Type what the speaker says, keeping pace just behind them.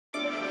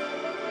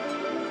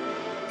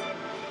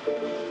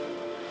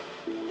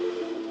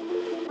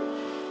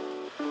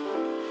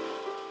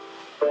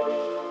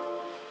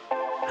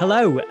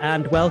Hello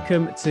and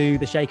welcome to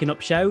the Shaken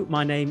Up Show.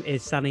 My name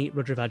is Sanny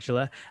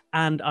Rudravajhala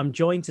and I'm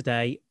joined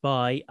today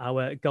by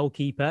our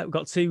goalkeeper. We've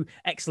got two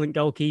excellent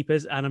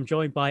goalkeepers and I'm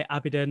joined by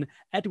Abidan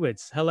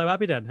Edwards. Hello,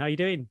 Abidan. How are you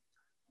doing?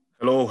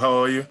 Hello,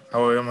 how are you?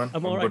 How are you, man?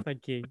 I'm all right, good.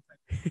 thank you.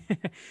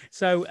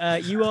 So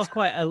you are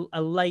quite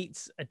a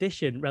late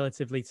addition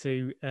relatively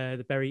to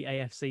the Bury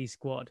AFC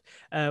squad.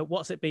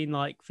 What's it been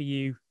like for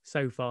you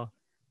so far?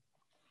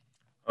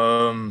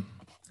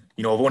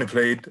 I've only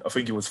played, I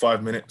think it was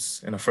 5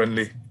 minutes in a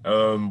friendly.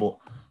 But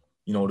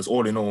just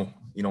all in all,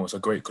 it's a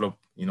great club,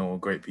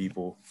 great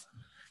people,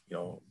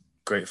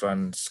 great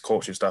fans,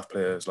 coaching staff,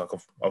 players. Like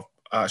I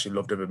actually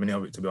loved every minute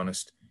of it, to be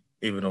honest.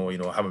 Even though,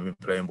 I haven't been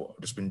playing, but I've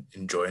just been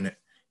enjoying it,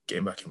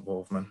 getting back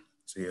involved, man.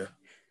 So yeah.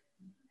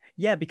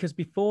 Yeah, because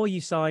before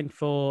you signed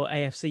for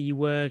AFC, you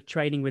were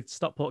training with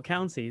Stockport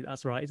County.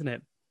 That's right, isn't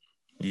it?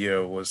 Yeah,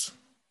 it was.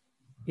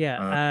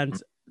 Yeah,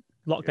 and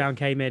lockdown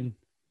came in.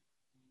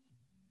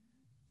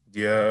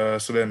 Yeah,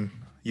 so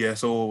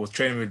I was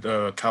training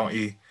with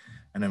County,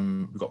 and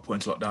then we got put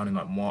into lockdown in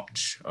like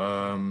March.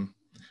 So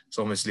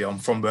obviously I'm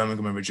from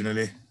Birmingham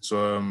originally,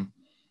 so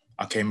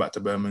I came back to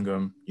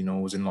Birmingham,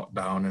 was in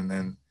lockdown, and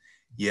then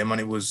yeah, man,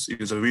 it was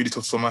a really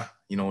tough summer,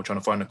 trying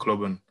to find a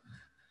club and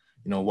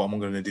what am I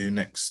going to do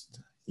next,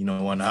 and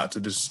I had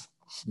to just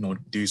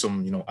do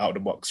some out of the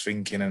box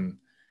thinking and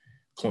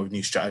come up with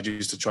new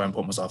strategies to try and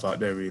put myself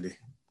out there really.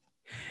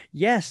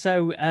 Yeah,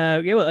 so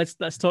well,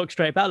 let's talk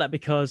straight about that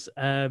because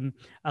a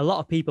lot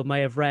of people may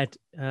have read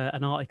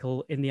an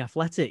article in The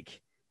Athletic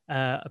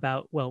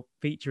about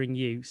featuring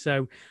you.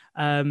 So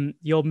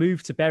your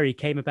move to Bury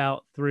came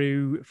about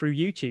through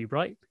YouTube,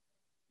 right?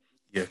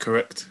 Yeah,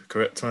 correct,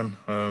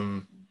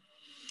 man.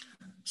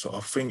 So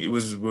I think it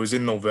was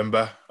in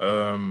November.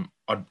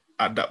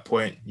 At that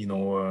point,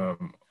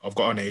 I've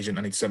got an agent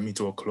and he sent me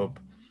to a club,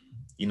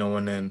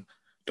 and then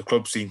the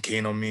club seemed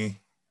keen on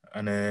me,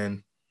 and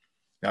then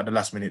at the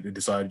last minute, they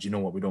decided,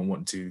 we don't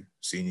want two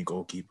senior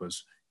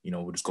goalkeepers.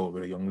 We'll just go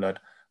with a young lad.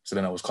 So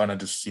then I was kind of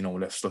just,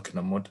 left stuck in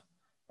the mud.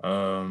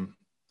 And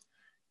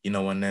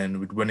then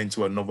we went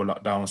into another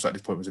lockdown. So at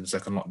this point, it was in the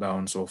second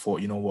lockdown. So I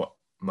thought, what,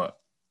 but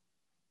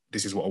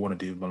this is what I want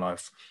to do with my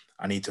life.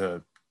 I need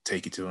to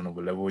take it to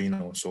another level,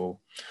 So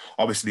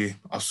obviously,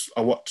 I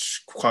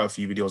watch quite a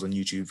few videos on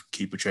YouTube,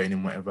 keeper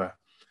training, whatever.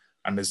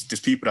 And there's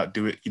people that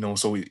do it,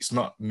 so it's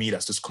not me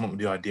that's just come up with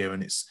the idea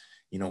and it's,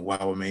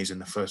 wow, amazing.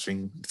 The first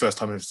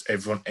time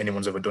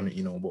anyone's ever done it,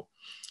 but,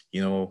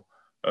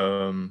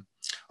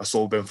 I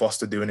saw Ben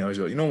Foster doing it. I was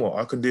like, what,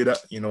 I can do that,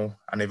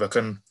 and if I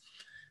can,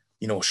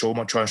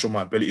 try and show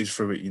my abilities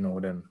through it,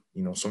 then,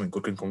 something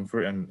good can come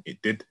through it. And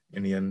it did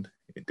in the end.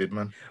 It did,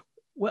 man.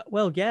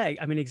 Well, yeah.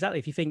 I mean, exactly.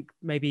 If you think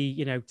maybe,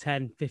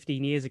 10,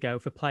 15 years ago,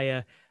 if a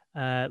player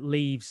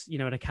leaves,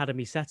 an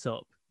academy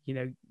setup,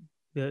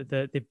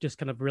 they're just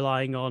kind of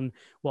relying on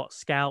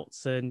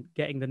scouts and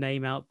getting the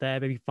name out there,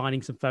 maybe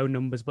finding some phone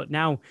numbers. But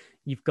now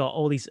you've got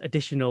all these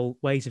additional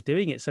ways of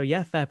doing it. So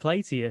yeah, fair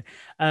play to you.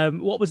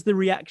 What was the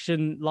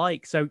reaction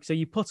like? So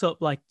you put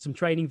up like some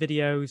training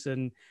videos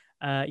and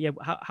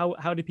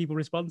how did people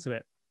respond to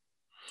it?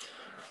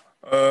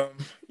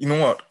 You know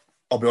what?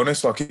 I'll be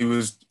honest, like it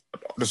was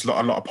just a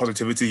lot of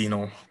positivity,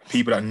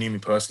 people that knew me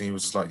personally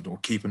was just like,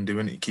 keep on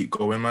doing it, keep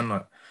going, man.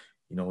 Like,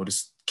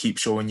 just keep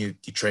showing your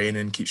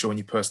training, keep showing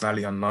your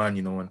personality online,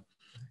 and,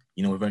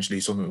 eventually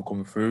something will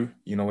come through,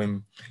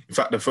 in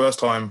fact, the first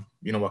time,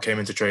 I came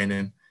into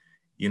training,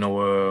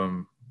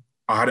 I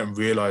hadn't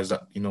realized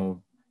that,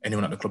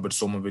 anyone at the club had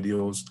saw my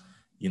videos,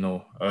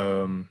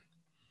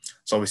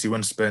 so obviously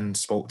when Spen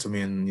spoke to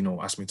me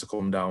and, asked me to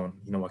come down,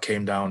 I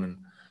came down and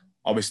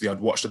obviously I'd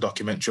watched the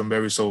documentary on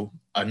Bury, so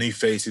I knew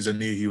faces, I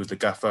knew he was the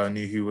gaffer, I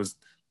knew he was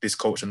this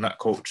coach and that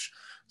coach.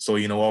 So,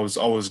 I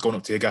was going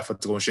up to the gaffer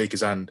to go and shake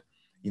his hand,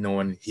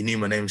 and he knew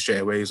my name straight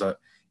away. He was like,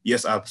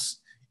 yes,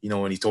 Abs,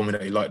 and he told me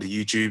that he liked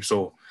the YouTube.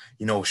 So,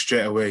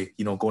 straight away,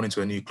 going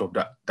into a new club,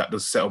 that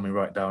does settle me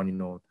right down,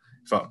 in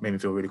fact, made me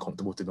feel really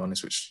comfortable, to be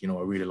honest, which, I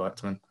really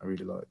liked, man. I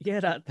really liked. Yeah,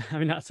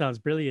 that sounds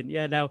brilliant.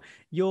 Yeah. Now,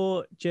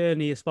 your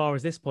journey as far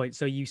as this point,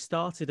 so you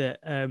started at,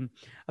 I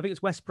think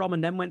it's West Brom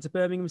and then went to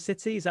Birmingham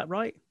City. Is that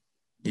right?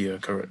 Yeah,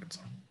 correct.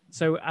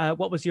 So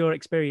what was your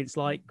experience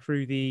like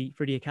through the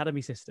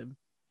academy system?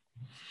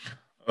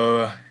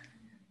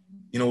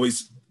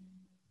 It's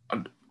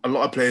a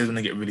lot of players when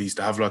they get released,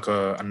 they have like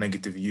a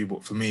negative view,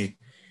 but for me,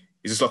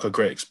 it's just like a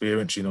great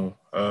experience, like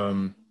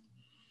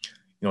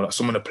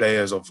some of the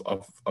players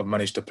I've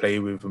managed to play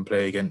with and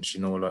play against,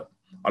 like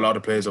a lot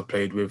of the players I've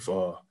played with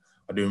are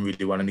doing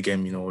really well in the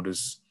game.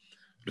 There's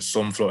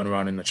some floating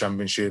around in the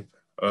Championship.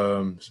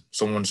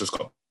 Someone's just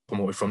got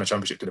promoted from the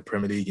Championship to the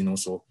Premier League,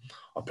 so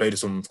I've played with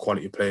some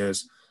quality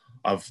players.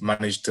 I've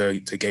managed to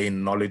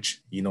gain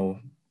knowledge,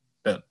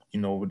 that,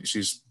 which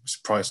is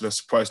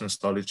priceless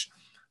knowledge.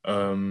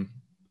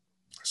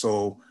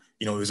 So,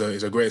 it was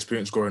a great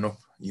experience growing up,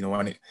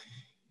 and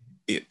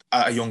it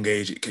at a young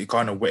age, it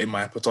kind of whetted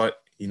my appetite,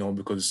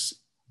 because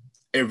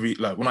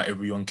not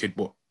every young kid,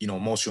 but,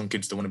 most young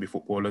kids, they want to be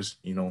footballers,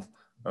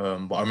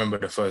 but I remember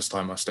the first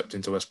time I stepped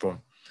into West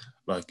Brom,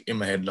 like in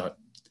my head, like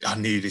I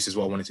knew this is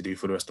what I wanted to do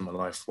for the rest of my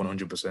life,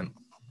 100%.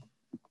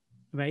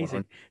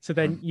 Amazing. So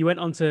then you went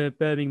on to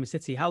Birmingham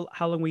City. How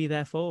long were you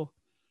there for?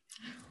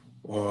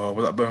 Well, I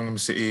was at Birmingham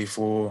City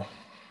for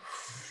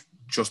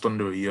just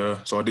under a year,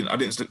 so I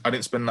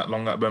didn't spend that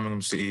long at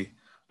Birmingham City.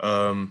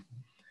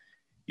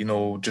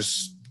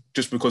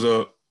 Just because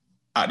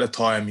at the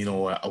time,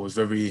 I was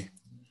very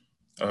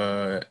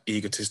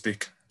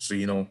egotistic. So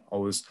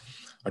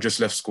I just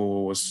left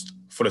school, was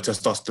full of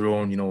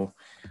testosterone,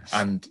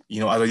 and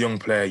as a young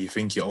player, you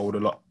think you're owed a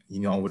lot.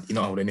 You're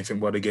not owed anything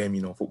by the game.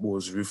 Football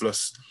is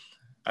ruthless,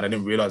 and I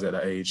didn't realize at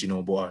that age.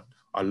 But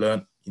I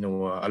learned. I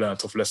learned a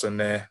tough lesson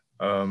there.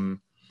 And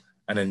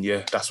then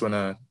that's when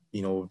I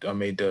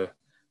made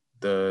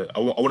I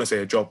wouldn't say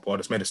a job, but I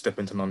just made a step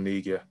into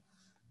non-league. Yeah.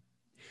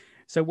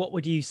 So what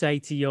would you say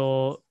to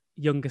your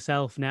younger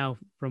self now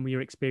from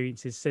your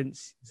experiences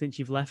since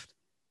you've left?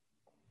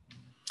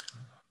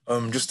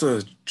 Just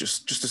to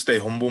stay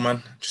humble,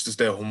 man. Just to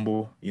stay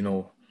humble.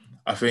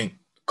 I think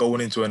going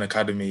into an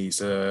academy it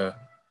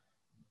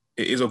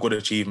is a good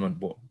achievement,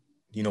 but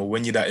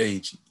when you're that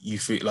age, you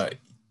feel like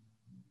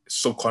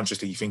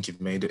subconsciously you think you've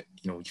made it.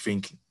 You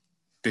think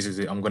this is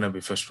it. I'm gonna be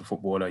a professional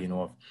footballer.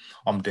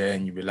 I'm there,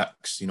 and you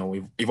relax.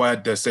 If I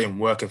had the same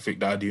work ethic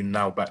that I do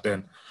now back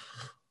then,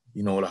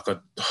 like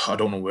I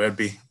don't know where I'd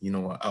be.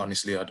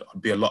 Honestly, I'd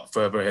be a lot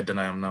further ahead than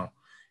I am now.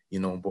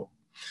 But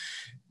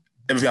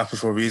everything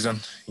happens for a reason.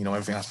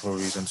 Everything happens for a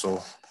reason.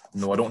 So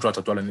I don't try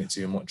to dwell on it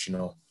too much.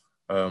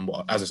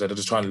 But as I said, I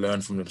just try and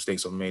learn from the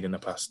mistakes I've made in the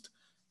past.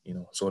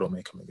 So I don't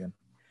make them again.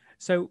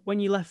 So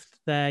when you left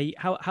there,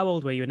 how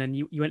old were you? And then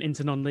you went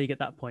into non-league at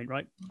that point,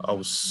 right? I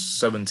was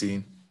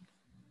 17.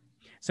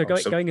 So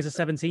going as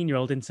a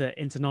 17-year-old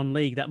into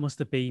non-league, that must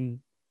have been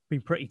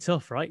pretty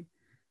tough, right?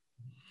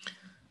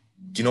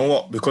 Do you know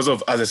what? Because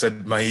of, as I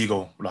said, my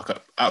ego, like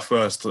at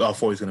first, I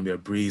thought it was going to be a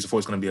breeze. I thought it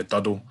was going to be a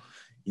duddle,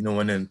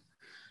 and then,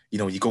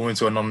 you go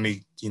into a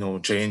non-league,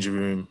 changing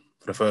room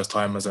for the first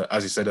time as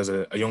you said, as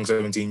a young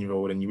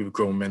 17-year-old, and you're with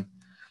grown men,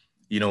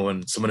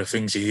 and some of the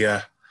things you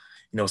hear,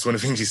 some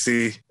of the things you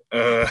see.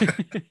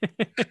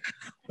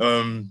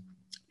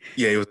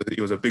 It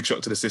was a big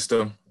shock to the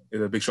system. It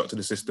was a big shock to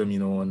the system,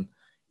 and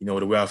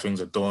the way how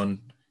things are done,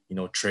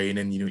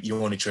 training,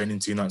 you're only training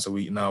 2 nights a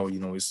week now,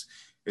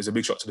 it's a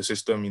big shock to the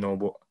system,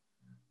 but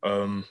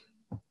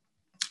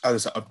as I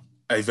said,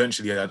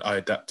 eventually I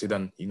adapted,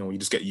 and, you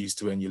just get used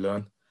to it and you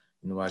learn,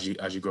 as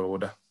you grow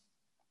older.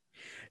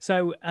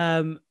 So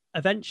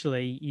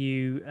eventually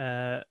you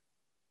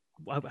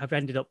have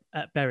ended up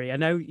at Bury. I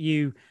know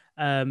you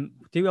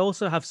do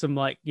also have some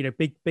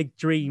big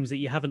dreams that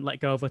you haven't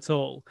let go of at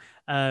all,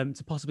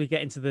 to possibly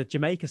get into the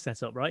Jamaica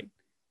setup, right?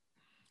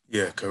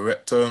 Yeah,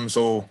 correct.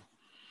 So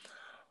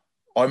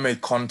I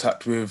made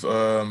contact with,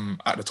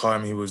 at the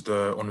time, he was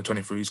the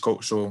under-23s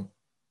coach. So,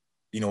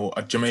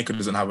 Jamaica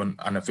doesn't have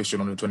an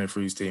official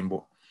under-23s team,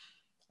 but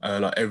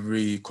like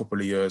every couple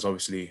of years,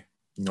 obviously,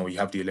 you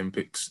have the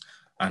Olympics,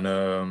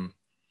 and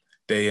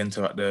they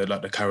enter at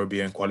the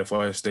Caribbean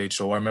qualifier stage.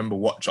 So I remember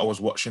I was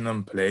watching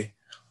them play,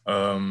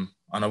 and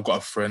I've got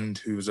a friend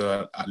who's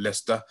at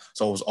Leicester.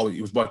 So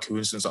it was by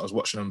coincidence that I was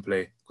watching him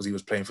play because he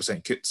was playing for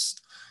St. Kitts.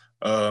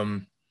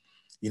 When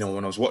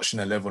I was watching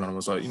the level, and I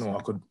was like, I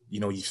could,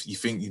 you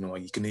think,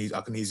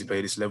 I can easily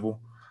play this level.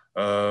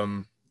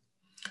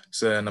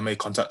 So then I made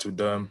contact with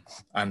them,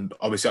 and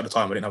obviously at the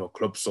time I didn't have a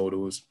club, so there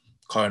was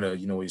kind of,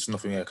 it's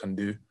nothing I can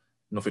do,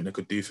 nothing they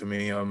could do for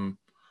me.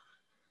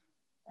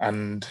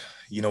 And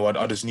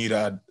I just knew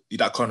that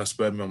kind of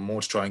spurred me on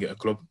more to try and get a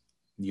club,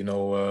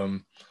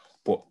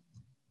 but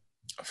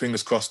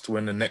fingers crossed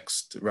when the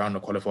next round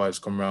of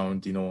qualifiers come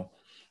round,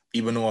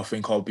 even though I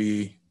think I'll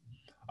be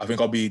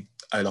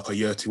like a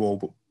year too old,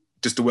 but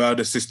just the way how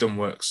the system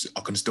works, I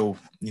can still,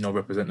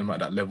 represent them at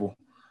that level.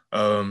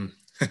 So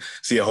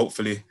yeah,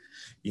 hopefully,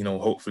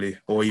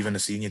 or even a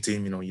senior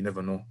team, you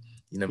never know.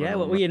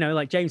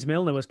 Like James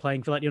Milner was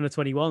playing for the under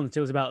 21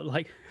 until it was about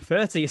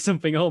 30 or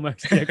something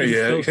almost.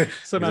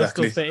 Somehow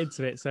still fit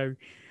into it. So,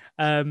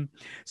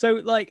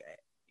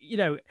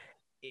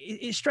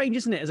 it's strange,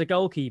 isn't it, as a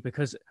goalkeeper,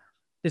 because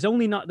there's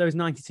only not those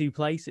 92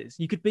 places.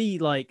 You could be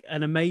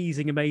an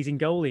amazing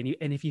goalie,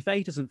 and if your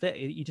fate doesn't fit,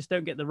 you just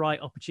don't get the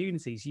right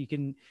opportunities. You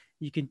can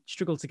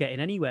struggle to get in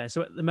anywhere.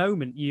 So at the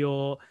moment,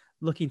 you're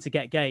looking to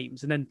get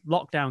games, and then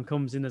lockdown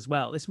comes in as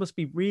well. This must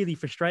be really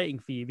frustrating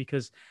for you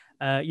because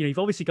you've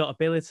obviously got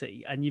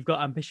ability and you've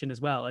got ambition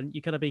as well, and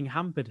you're kind of being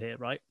hampered here,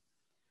 right?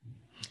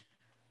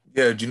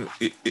 Yeah,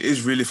 it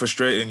is really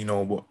frustrating,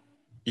 but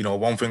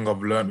one thing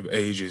I've learned with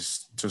age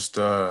is just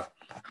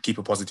keep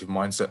a positive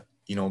mindset,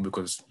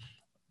 because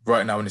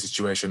right now in this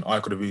situation, I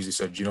could have easily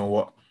said, you know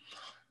what,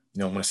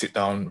 I'm going to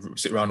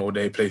sit around all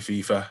day, play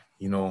FIFA.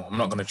 I'm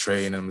not going to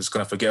train. I'm just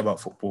going to forget about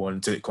football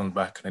until it comes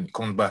back. And then it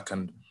comes back,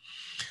 and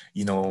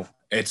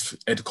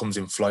Ed comes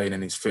in flying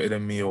and he's fitter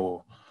than me,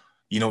 or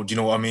do you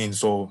know what I mean?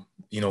 So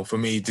for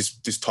me,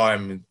 this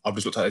time I've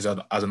just looked at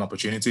it as an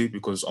opportunity,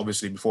 because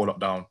obviously before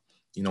lockdown,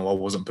 I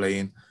wasn't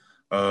playing.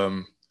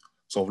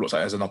 So I've looked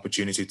at it as an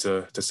opportunity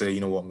to say,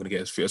 you know what, I'm going to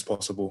get as fit as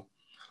possible.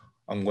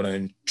 I'm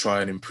going to try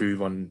and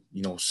improve on,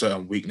 you know,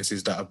 certain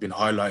weaknesses that have been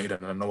highlighted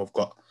and I know I've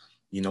got,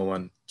 you know,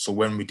 and so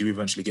when we do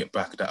eventually get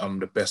back, that I'm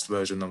the best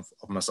version of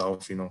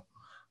myself, you know.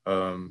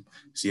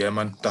 So yeah,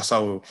 man, that's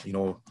how, you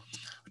know,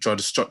 I try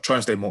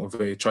and stay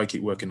motivated, try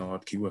keep working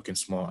hard, keep working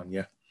smart, and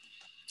yeah,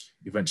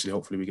 eventually,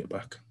 hopefully we get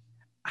back.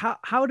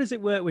 How does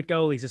it work with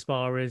goalies as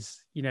far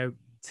as, you know,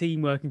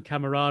 teamwork and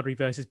camaraderie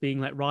versus being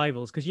like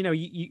rivals? Because, you know,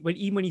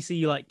 even when you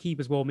see like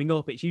keepers warming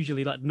up, it's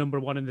usually like number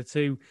one and the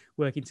two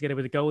working together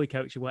with a goalie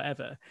coach or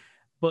whatever.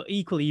 But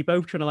equally, you're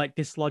both trying to like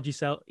dislodge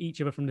yourself each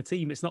other from the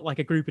team. It's not like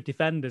a group of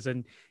defenders,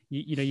 and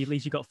you know, at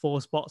least you got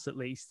 4 spots at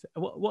least.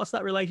 What's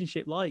that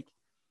relationship like?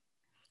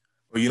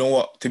 Well, you know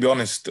what? To be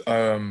honest,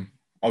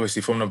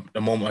 obviously from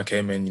the moment I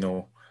came in, you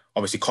know,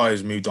 obviously Kai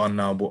has moved on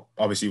now, but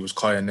obviously it was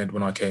Kai and Ned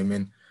when I came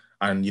in,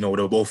 and you know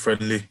they were both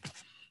friendly.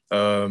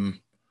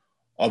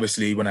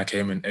 Obviously when I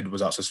came in, Ed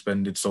was out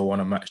suspended, so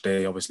on a match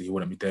day, obviously he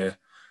wouldn't be there.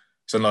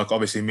 So like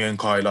obviously me and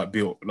Kai like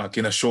built like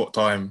in a short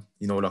time,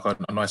 you know, like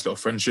a nice little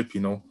friendship,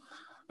 you know.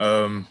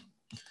 Um,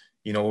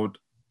 you know,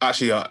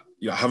 actually I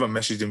haven't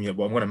messaged him yet,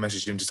 but I'm gonna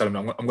message him to tell him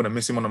I'm gonna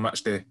miss him on a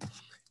match day.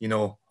 You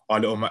know, our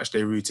little match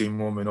day routine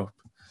warming up.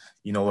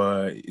 You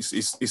know,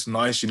 it's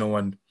nice, you know,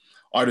 and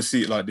I just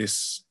see it like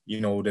this,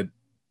 you know, that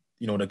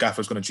you know the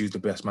gaffer's going to choose the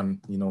best man,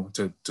 you know,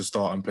 to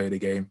start and play the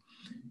game,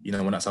 you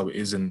know, and that's how it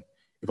is. And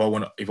if I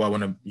want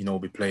to, you know,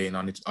 be playing,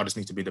 I just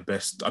need to be the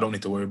best. I don't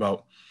need to worry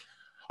about.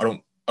 I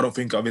don't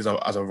think of it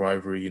as a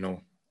rivalry, you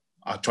know.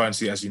 I try and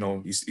see it as, you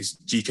know, it's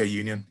GK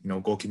Union, you know,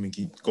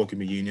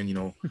 goalkeeper union, you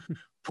know,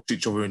 push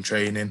each other in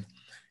training,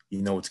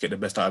 you know, to get the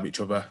best out of each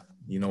other,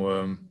 you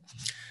know.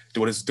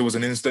 There was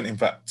an instant, in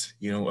fact,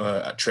 you know,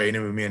 at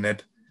training with me and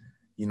Ed,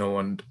 you know,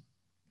 and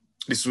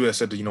this is where I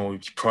said, you know,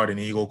 pride and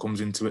ego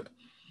comes into it.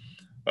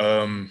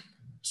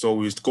 So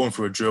we was going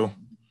through a drill,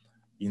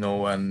 you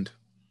know, and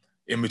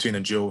in between a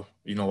drill,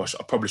 you know,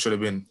 I probably should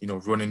have been, you know,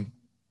 running,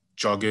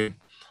 jogging,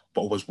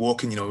 but I was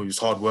walking, you know, it was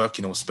hard work,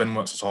 you know, spin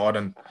works was hard.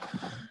 And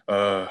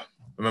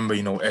remember,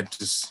 you know, Ed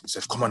just he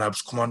said, come on,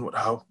 Abs, come on, what the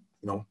hell,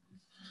 you know.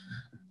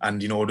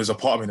 And, you know, there's a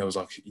part of me that was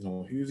like, you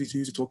know, who's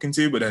he talking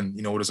to? But then,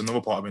 you know, there's another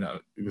part of me that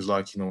it was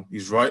like, you know,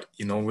 he's right,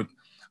 you know,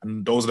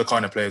 and those are the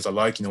kind of players I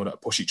like, you know, that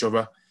push each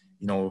other,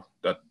 you know,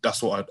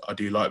 that's what I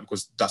do like,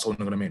 because that's only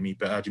going to make me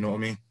better. Do you know what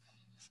I mean?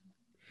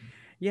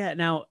 Yeah.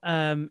 Now,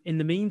 in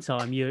the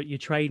meantime, you're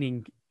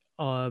training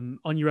on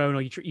your own,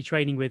 or you're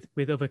training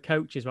with other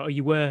coaches, right? Or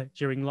you were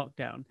during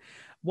lockdown.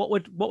 What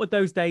would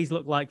those days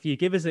look like for you?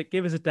 Give us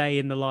a day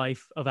in the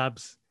life of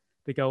Abs,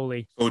 the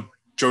goalie. So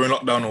during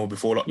lockdown or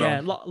before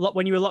lockdown? Yeah,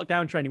 when you were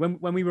lockdown training,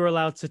 when we were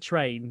allowed to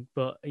train,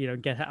 but you know,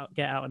 get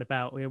out and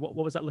about. You know, what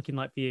was that looking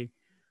like for you?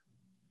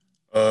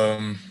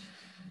 Um,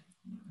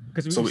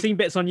 Because so we've seen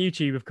bits on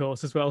YouTube, of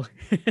course, as well.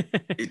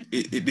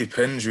 it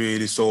depends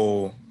really.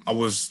 So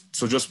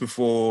just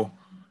before,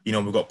 you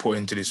know, we got put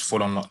into this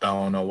full on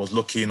lockdown, I was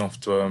lucky enough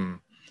to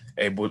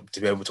be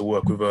able to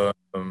work with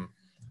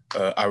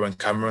Aaron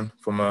Cameron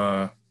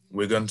from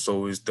Wigan.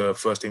 So he's the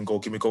first team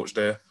goalkeeping coach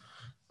there.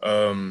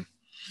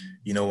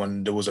 You know,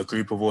 and there was a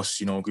group of us,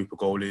 you know, a group of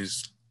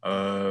goalies.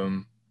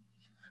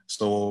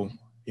 So,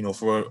 you know,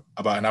 for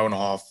about an hour and a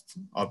half,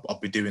 I'll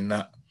be doing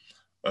that.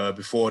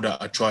 Before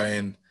that, I try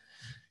and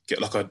get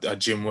like a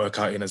gym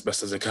workout in as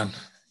best as I can,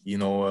 you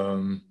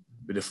know,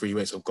 with the free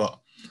weights I've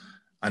got.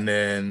 And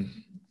then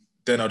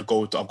I've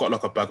got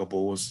like a bag of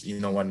balls, you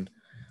know, and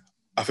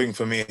I think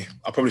for me,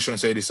 I probably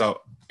shouldn't say this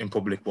out in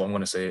public, but I'm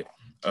going to say it.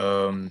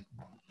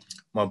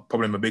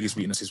 Probably my biggest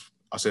weakness is,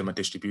 I say, my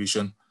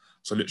distribution.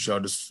 So literally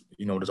I just,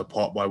 you know, there's a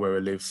park by where I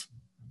live,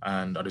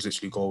 and I just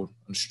literally go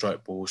and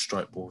strike balls,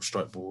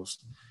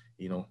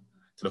 you know,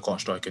 till I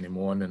can't strike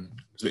anymore. And then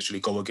just literally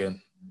go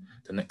again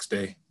the next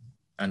day.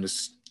 And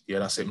just, yeah,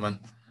 that's it, man.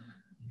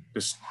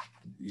 Just,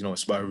 you know,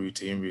 it's about a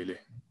routine, really.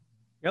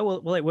 Yeah,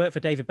 well, it worked for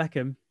David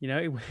Beckham.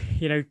 You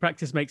know,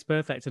 practice makes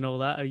perfect and all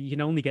that. You can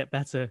only get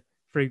better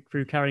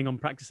through carrying on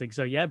practicing.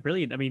 So yeah,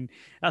 brilliant. I mean,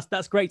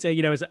 that's great to,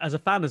 you know, as a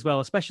fan as well,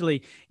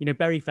 especially, you know,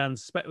 Bury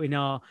fans. We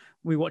were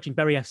watching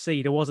Bury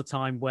FC. There was a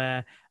time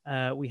where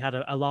we had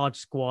a large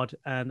squad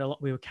and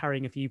we were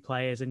carrying a few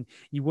players, and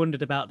you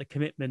wondered about the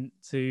commitment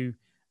to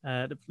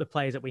the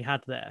players that we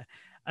had there.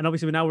 And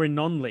obviously, now we're in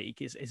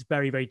non-league, it's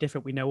very, very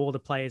different. We know all the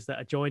players that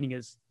are joining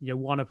us, you know,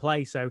 want to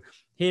play. So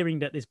hearing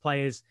that there's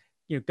players,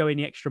 you know, going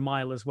the extra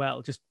mile as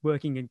well, just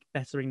working and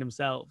bettering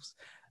themselves,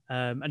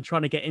 and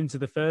trying to get into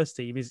the first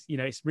team is, you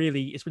know, it's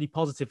really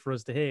positive for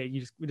us to hear.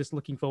 We're just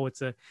looking forward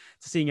to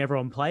seeing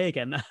everyone play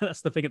again.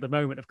 That's the thing at the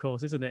moment, of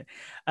course, isn't it?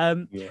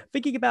 Yeah.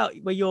 Thinking about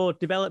where your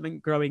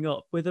development growing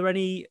up, were there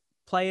any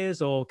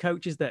players or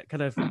coaches that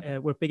kind of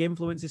were big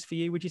influences for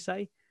you, would you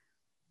say?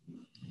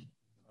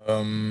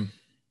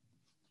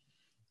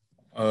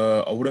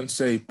 I wouldn't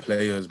say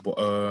players, but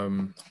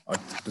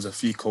there's a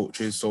few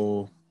coaches.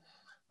 So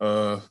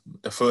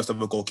the first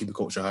ever goalkeeper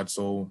coach I had.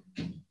 So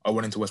I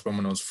went into West Brom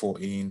when I was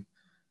 14,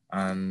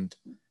 and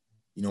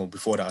you know,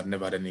 before that I'd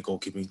never had any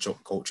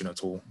goalkeeping coaching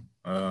at all.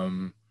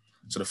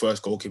 So the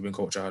first goalkeeping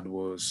coach I had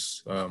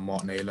was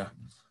Mark Naylor.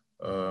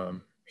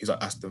 He's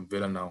at Aston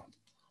Villa now.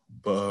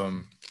 But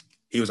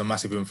he was a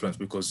massive influence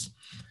because,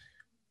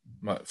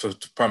 for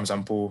prime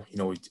example,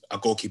 a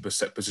goalkeeper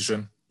set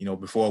position,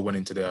 before I went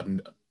into there,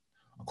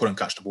 I couldn't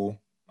catch the ball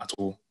at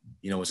all.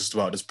 It's just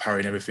about just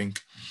parrying everything.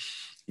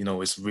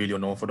 It's really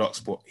unorthodox,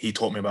 but he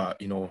taught me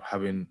about,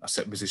 having a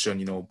set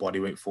position, body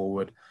weight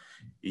forward,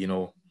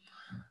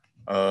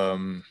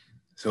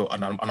 so,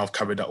 and I've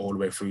carried that all the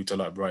way through to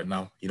like right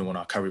now, when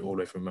I carry it all the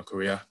way through my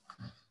career.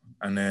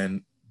 And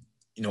then,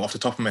 off the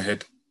top of my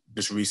head,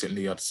 just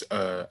recently, I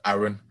had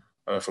Aaron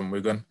from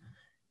Wigan.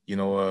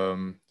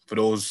 For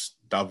those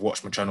that have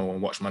watched my channel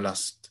and watched not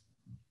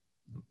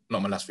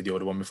my last video,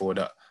 the one before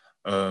that,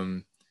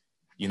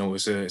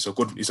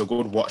 it's a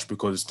good watch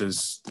because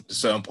there's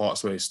certain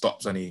parts where it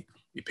stops and he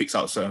picks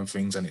out certain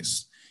things and he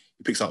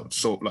picks out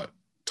like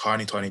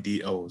tiny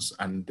details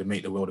and they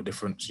make the world of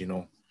difference.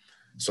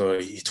 So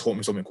he taught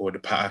me something called the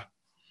patter.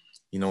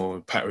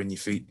 Pattering your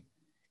feet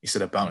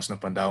instead of bouncing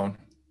up and down,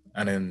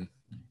 and then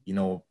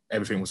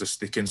everything was just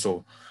sticking.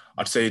 So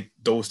I'd say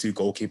those two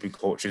goalkeeping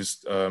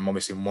coaches,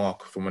 obviously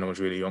Mark from when I was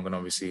really young, and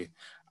obviously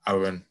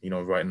Aaron,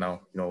 right now,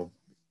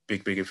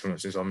 big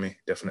influences on me,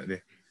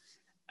 definitely.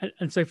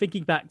 And so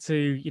thinking back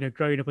to,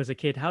 growing up as a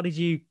kid, how did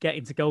you get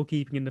into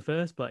goalkeeping in the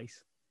first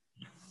place?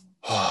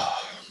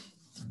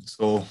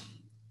 So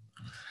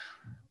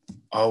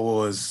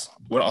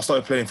when I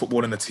started playing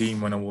football in the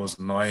team when I was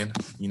 9,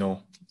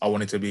 I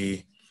wanted to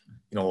be,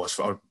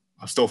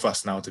 I'm still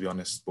fast now, to be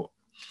honest, but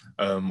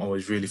I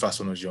was really fast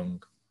when I was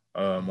young.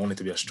 I wanted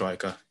to be a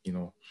striker,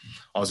 I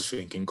was just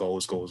thinking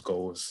goals.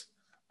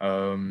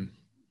 And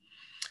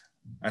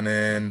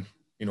then,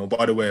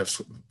 by the way,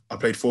 I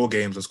played 4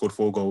 games and scored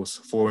 4 goals,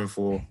 4 in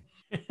 4.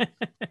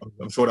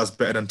 I'm sure that's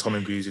better than Tom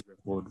and Greasy's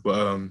record,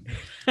 but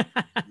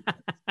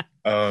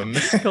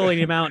calling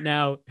him out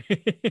now.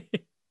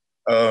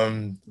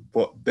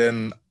 But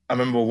then I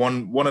remember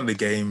one of the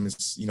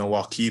games,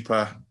 our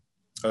keeper,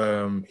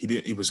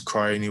 he was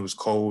crying, he was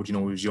cold, he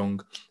was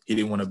young, he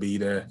didn't want to be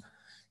there,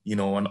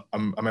 and I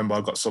remember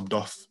I got subbed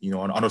off,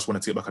 and I just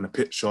wanted to get back on the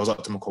pitch. So I was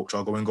like to my coach,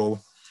 I'll go in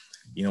goal,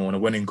 and I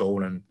went in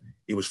goal, and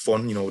it was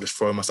fun, just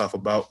throwing myself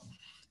about,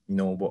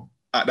 but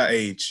at that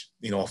age,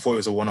 I thought it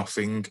was a one-off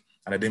thing,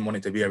 and I didn't want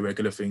it to be a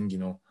regular thing,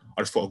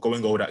 I just thought I'd go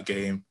in goal that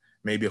game,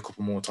 maybe a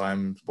couple more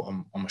times, but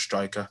I'm a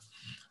striker.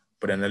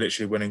 But then I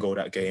literally went and goal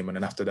that game, and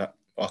then after that,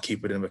 our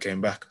keeper never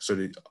came back.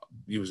 So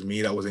it was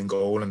me that was in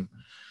goal, and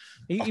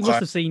he must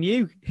have seen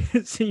you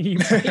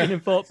playing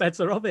and thought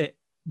better of it.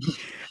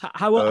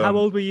 How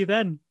old were you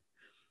then?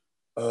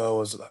 I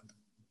was like,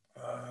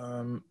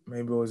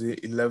 maybe I was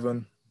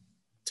 11,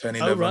 10,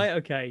 11. Oh, right,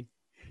 okay.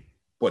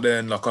 But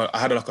then I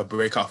had a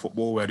breakout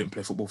football where I didn't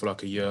play football for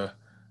like a year,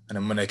 and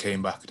then when I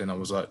came back, then I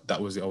was like,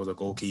 that was it. I was a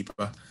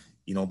goalkeeper,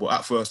 But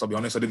at first, I'll be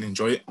honest, I didn't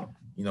enjoy it. I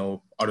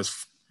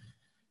just.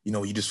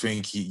 You just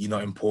think you're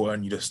not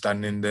important. You're just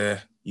standing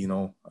there,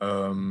 You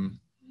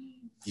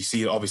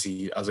see,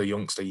 obviously, as a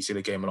youngster, you see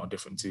the game a lot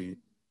different to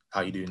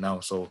how you do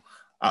now. So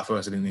at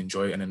first, I didn't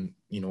enjoy it. And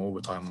then,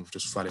 over time, I've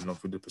just fallen in love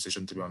with the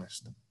position, to be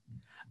honest.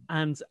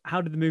 And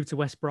how did the move to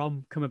West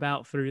Brom come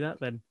about through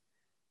that then?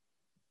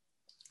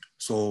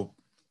 So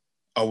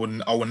I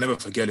would never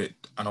forget it.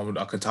 And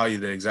I can tell you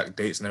the exact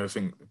dates and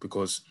everything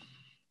because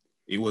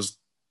it was,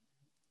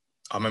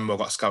 I remember I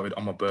got scouted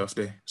on my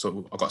birthday.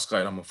 So I got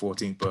scouted on my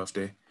 14th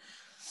birthday.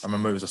 I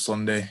remember it was a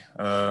Sunday.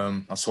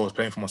 I was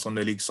playing for my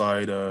Sunday league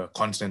side,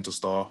 Continental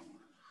Star.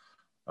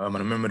 And I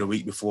remember the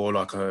week before,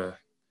 as a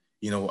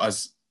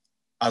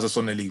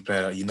Sunday league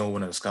player,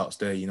 one of the scouts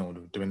there,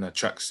 doing the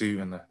tracksuit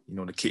and the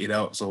kitted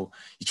out. So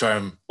you try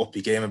and up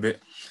your game a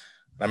bit.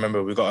 I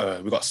remember we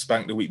got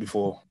spanked the week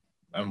before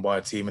by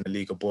a team in the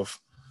league above.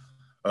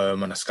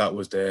 And the scout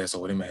was there,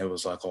 so in my head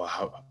was like,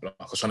 I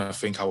was trying to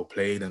think how I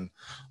played, and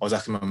I was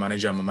asking my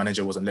manager, and my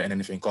manager wasn't letting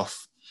anything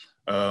off.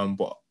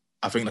 But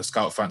I think the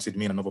scout fancied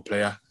me and another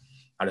player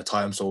at the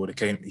time, so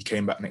he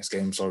came back next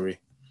game,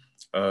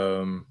 and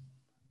I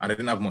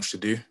didn't have much to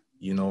do,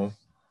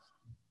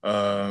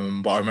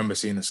 But I remember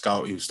seeing the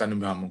scout, he was standing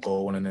behind my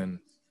goal, and then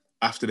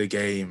after the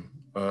game,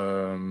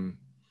 they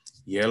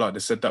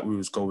said that we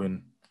was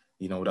going,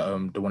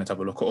 that they wanted to have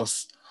a look at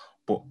us.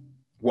 But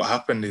what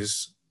happened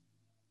is,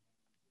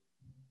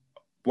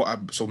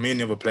 so me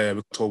and the other player, we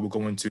were told we're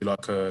going to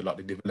like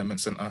the development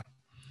centre,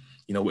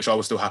 which I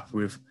was still happy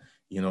with,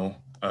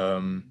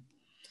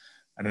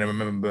 And then I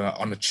remember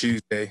on a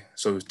Tuesday,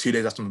 so 2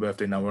 days after my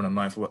birthday, now we're on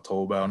the 9th of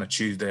October. On a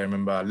Tuesday, I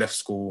remember I left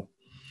school.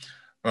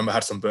 I remember I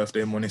had some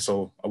birthday money,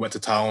 so I went to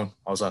town.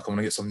 I was like, I want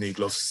to get some new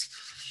gloves.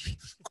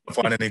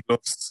 Couldn't find any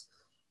gloves.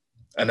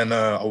 And then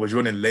I was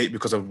running late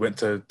because I went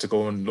to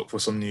go and look for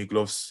some new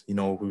gloves. We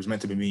was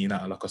meant to be meeting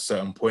at like a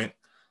certain point.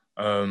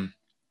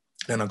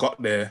 Then I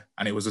got there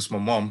and it was just my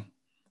mom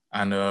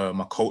and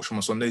my coach from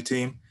my Sunday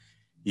team,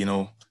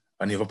 and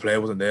the other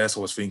player wasn't there. So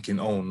I was thinking,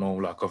 oh no,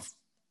 like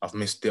I've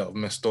missed it, I've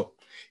messed up.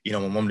 My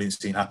mum didn't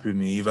seem happy with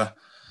me either.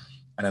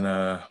 And then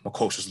my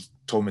coach just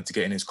told me to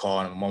get in his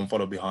car and my mum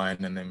followed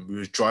behind. And then we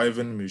was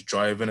driving.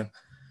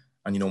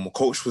 And, my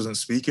coach wasn't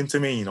speaking to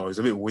me, it was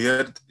a bit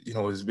weird,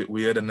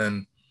 And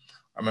then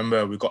I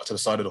remember we got to the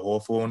side of the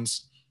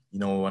Hawthorns,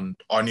 and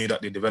I knew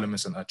that the development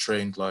centre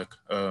trained like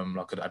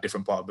a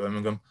different part of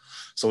Birmingham.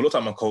 So I looked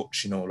at my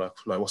coach,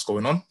 like what's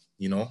going on,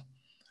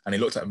 and he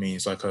looked at me.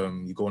 It's like,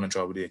 you going to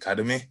try with the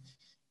academy,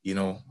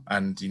 and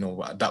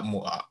at that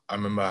moment, I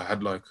remember I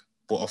had like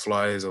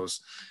butterflies. I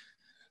was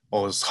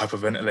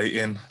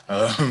hyperventilating,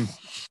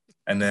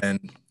 and then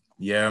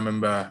I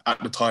remember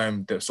at the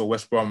time that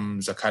West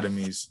Brom's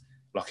academies,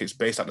 like it's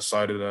based at the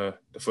side of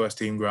the first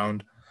team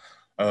ground.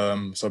 So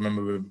I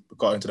remember we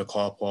got into the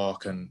car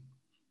park, and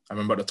I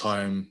remember at the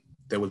time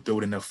they were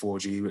building their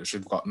 4G, which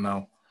they've got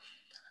now.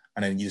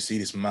 And then you see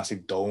this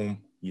massive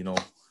dome,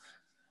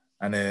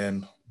 and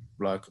then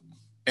like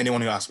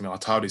anyone who asked me, I'll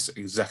tell this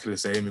exactly the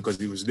same, because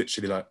it was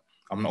literally like,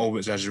 I'm not over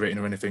exaggerating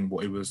or anything,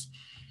 but it was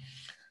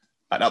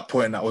at that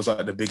point, that was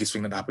like the biggest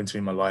thing that happened to me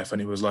in my life.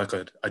 And it was like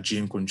a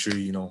dream come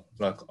true,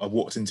 like I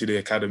walked into the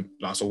academy,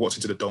 I walked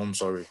into the dome,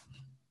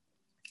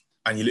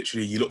 and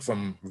you look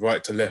from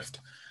right to left,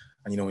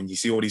 and, when you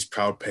see all these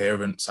proud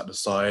parents at the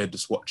side,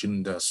 just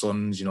watching their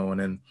sons, and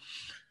then,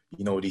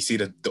 you see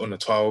the on the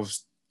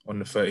 12s, on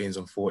the 13s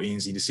and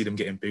 14s, you just see them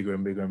getting bigger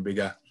and bigger and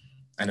bigger.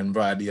 And then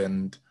right at the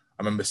end,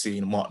 I remember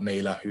seeing Mark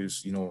Naylor,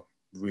 who's,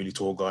 really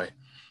tall guy,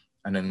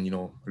 and then,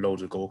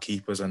 loads of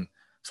goalkeepers. And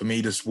for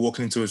me, just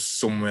walking into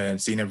somewhere and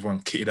seeing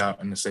everyone kitted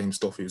out in the same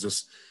stuff, it was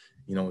just,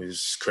 it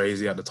was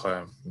crazy at the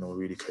time,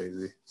 really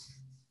crazy.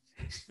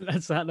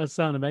 That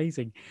sounds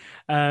amazing.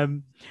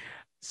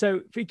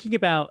 So thinking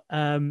about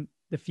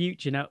the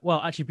future now,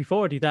 well, actually,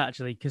 before I do that,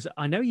 because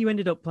I know you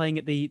ended up playing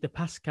at the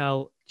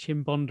Pascal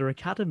Chimbonda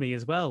Academy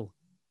as well,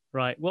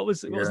 right? What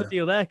was the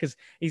deal there? Because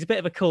he's a bit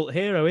of a cult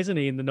hero, isn't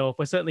he, in the North?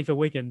 Well, certainly for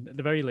Wigan, at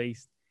the very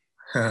least.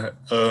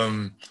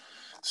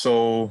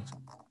 So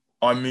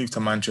I moved to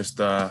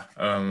Manchester,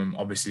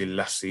 obviously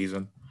last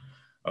season,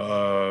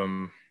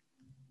 and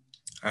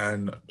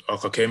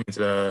like I came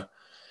into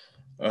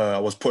I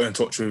was put in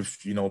touch with,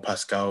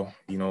 Pascal,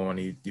 and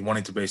he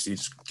wanted to basically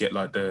just get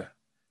like the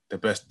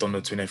best under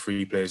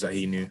 23 players that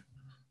he knew,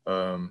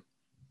 and,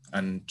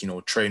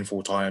 train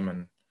full time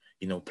and,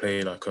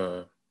 play like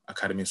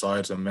academy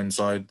sides and men's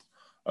side.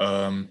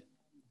 So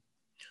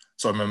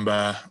I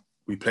remember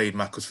we played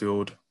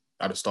Macclesfield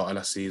at the start of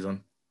last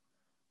season.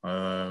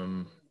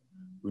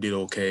 We did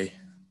okay,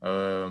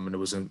 and there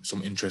was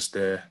some interest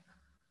there.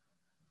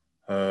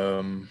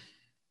 And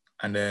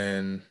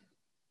then,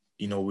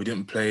 we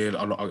didn't play a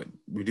lot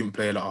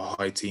of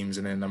high teams.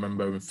 And then I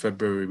remember in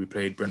February we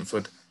played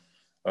Brentford,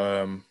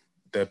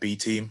 their B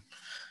team,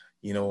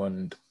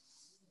 and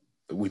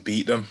we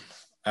beat them.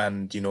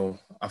 And,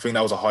 I think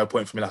that was a high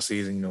point for me last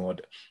season.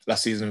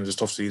 Last season was a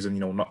tough season,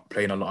 not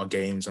playing a lot of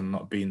games and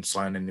not being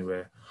signed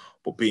anywhere.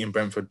 But beating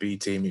Brentford B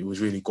team, it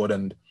was really good.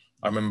 And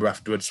I remember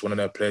afterwards, one of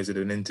their players did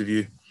an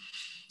interview,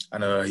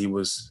 and he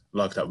was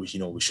like that, we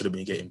should have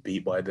been getting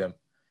beat by them.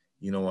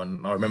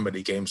 And I remember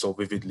the game so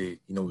vividly.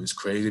 It was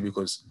crazy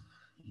because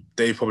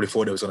they probably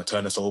thought they was going to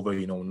turn us over,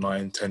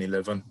 9, 10,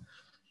 11.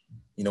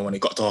 When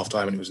it got to half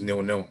time and it was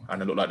 0-0,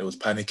 and it looked like they was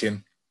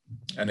panicking.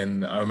 And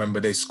then I remember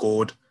they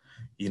scored,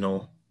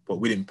 but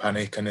we didn't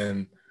panic. And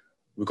then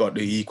we got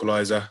the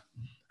equaliser,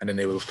 and then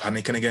they were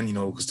panicking again,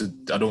 because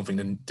I don't think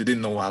they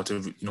didn't know how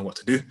to, what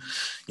to do.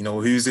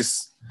 Who's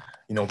this,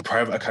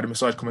 private academy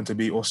side coming to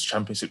beat us,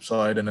 championship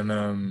side? And then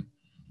remember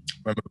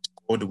we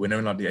scored the winner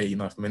in like the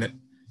 89th minute.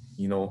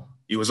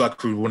 It was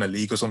like we won a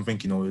league or something.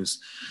 It was,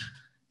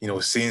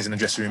 scenes in the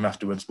dressing room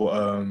afterwards.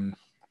 But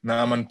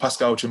man,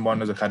 Pascal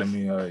Chimbonda's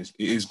academy, it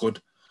is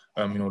good.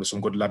 There's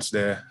some good lads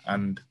there,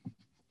 and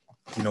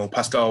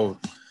Pascal,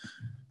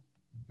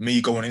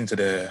 me going into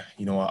there,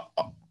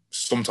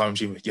 sometimes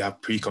you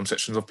have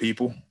preconceptions of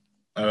people,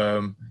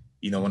 and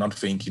I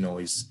think,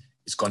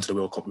 he's gone to the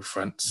World Cup with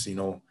France.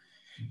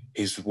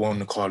 He's won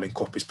the Carling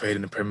Cup. He's played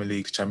in the Premier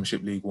League,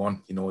 Championship League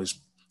One. He's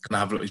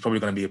probably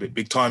going to be a bit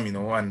big time.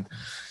 And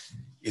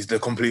he's the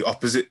complete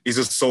opposite. He's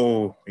just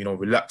so,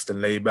 relaxed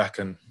and laid back,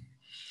 and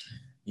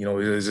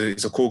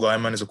he's a cool guy,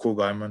 man. He's a cool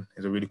guy, man.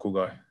 He's a really cool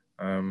guy,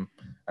 and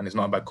he's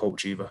not a bad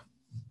coach either.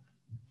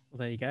 Well,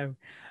 there you go.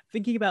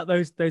 Thinking about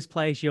those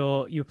players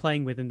you're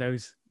playing with in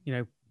those,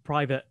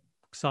 private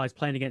sides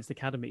playing against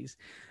academies,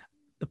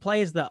 the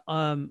players that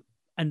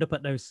end up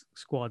at those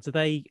squads, are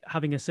they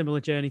having a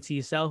similar journey to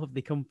yourself? Have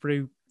they come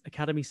through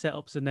academy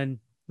setups and then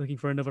looking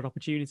for another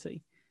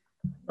opportunity?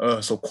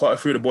 So quite a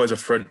few of the boys are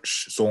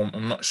French, so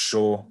I'm not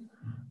sure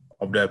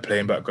of their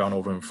playing background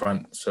over in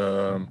France.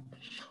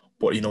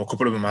 But a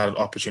couple of them had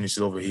opportunities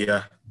over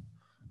here.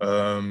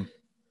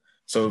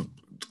 So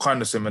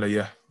kind of similar,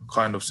 yeah.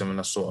 Kind of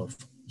similar, sort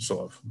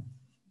of.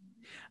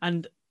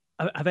 And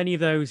have any of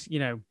those,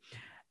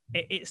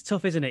 it's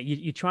tough, isn't it?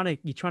 You're trying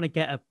to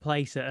get a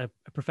place at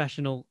a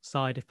professional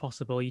side if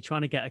possible. You're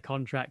trying to get a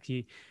contract.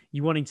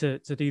 You're wanting to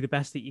do the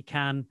best that you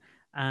can,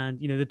 and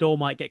the door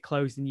might get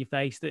closed in your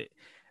face.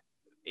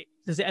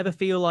 Does it ever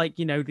feel like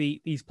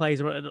these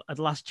players are at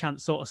a last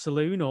chance sort of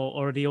saloon,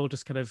 or are they all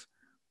just kind of,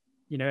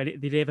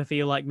 did they ever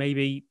feel like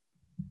maybe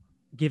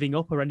giving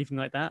up or anything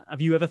like that?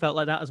 Have you ever felt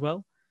like that as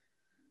well?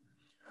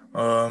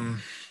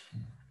 Um,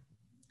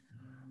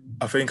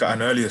 I think at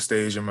an earlier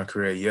stage in my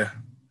career, yeah,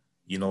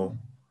 you know,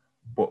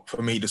 but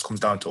for me, this comes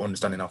down to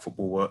understanding how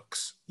football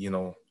works.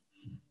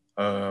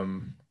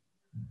 Um,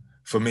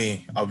 for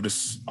me,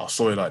 I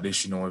saw it like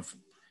this. If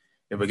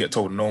I get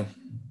told no,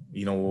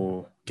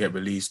 or get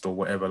released or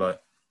whatever, like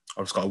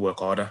I just got to work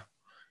harder.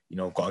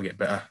 Got to get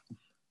better.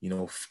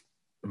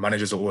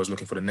 Managers are always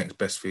looking for the next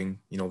best thing.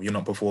 If you're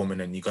not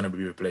performing and you're gonna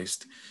be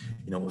replaced.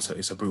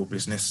 It's a brutal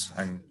business.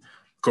 And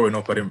growing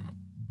up, I didn't.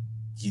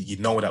 You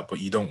know that, but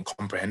you don't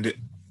comprehend it.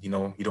 You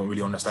don't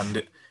really understand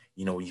it.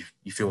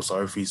 You feel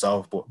sorry for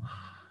yourself, but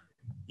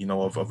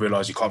I've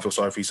realized you can't feel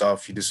sorry for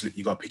yourself.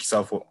 You got to pick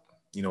yourself up,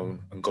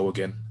 and go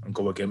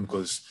again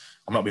because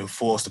I'm not being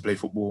forced to play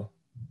football.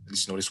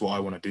 This is what I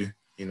want to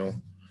do.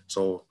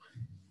 So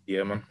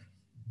yeah, man.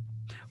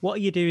 What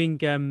are you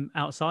doing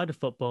outside of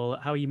football?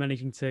 How are you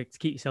managing to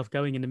keep yourself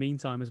going in the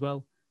meantime as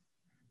well?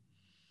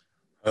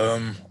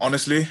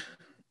 Honestly,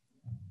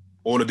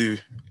 all I do,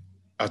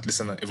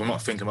 listen. If I'm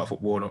not thinking about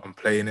football, I'm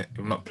playing it. If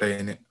I'm not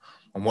playing it,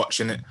 I'm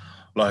watching it.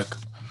 Like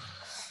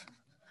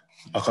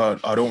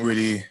I don't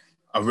really,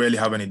 I rarely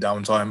have any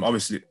downtime.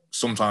 Obviously,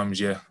 sometimes,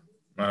 yeah.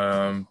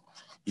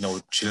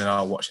 Chilling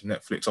out, watching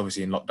Netflix.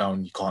 Obviously, in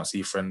lockdown, you can't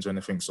see friends or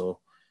anything, so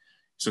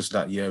it's just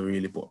that, yeah,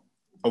 really. But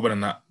other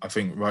than that, I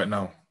think right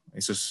now I'm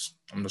just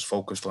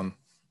focused on,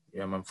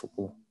 yeah, man,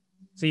 football.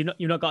 So you've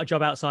not got a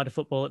job outside of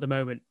football at the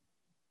moment?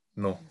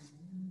 No.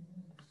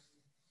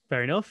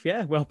 Fair enough.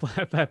 Yeah. Well,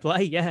 fair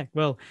play. Yeah.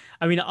 Well,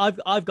 I mean,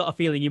 I've got a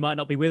feeling you might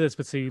not be with us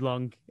for too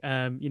long.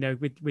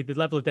 With the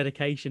level of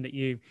dedication that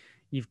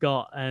you've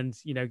got, and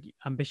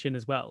ambition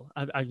as well.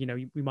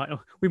 We might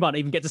not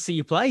even get to see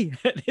you play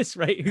at this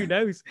rate. Who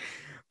knows?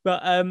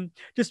 But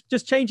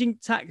just changing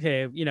tack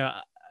here.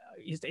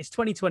 It's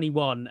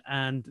 2021,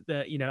 and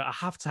I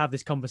have to have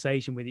this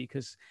conversation with you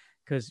because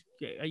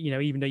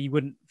even though you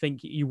wouldn't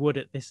think you would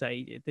at this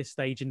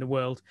stage in the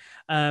world,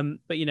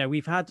 but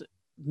we've had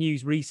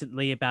news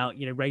recently about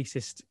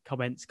racist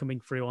comments coming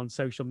through on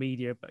social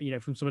media, but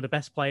from some of the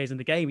best players in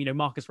the game,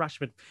 Marcus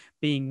Rashford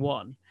being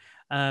one.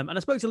 And I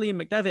spoke to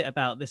Liam McDevitt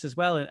about this as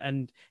well,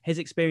 and his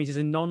experiences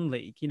in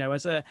non-league.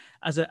 As a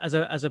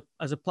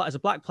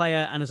black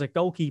player and as a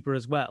goalkeeper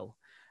as well.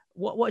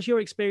 What's your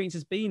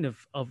experiences been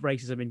of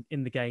racism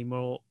in the game,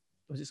 or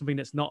was it something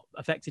that's not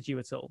affected you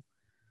at all?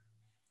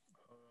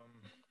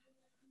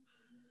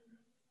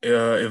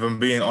 If I'm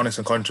being honest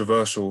and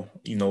controversial,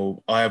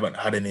 I haven't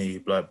had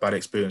any like bad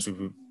experience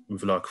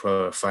with like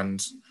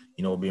fans,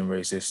 being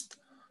racist.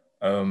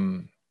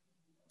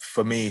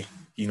 For me,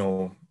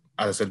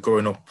 as I said,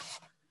 growing up,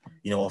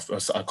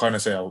 I kind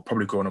of say I was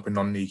probably growing up in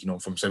non-league,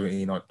 from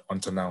 17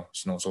 until now,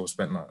 so I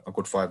spent like a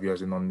good 5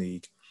 years in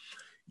non-league.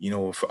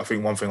 I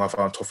think one thing I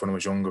found tough when I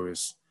was younger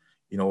is,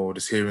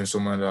 just hearing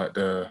someone like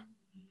the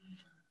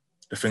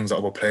things that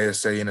other players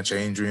say in the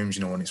change rooms,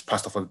 and it's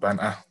passed off as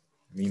banter,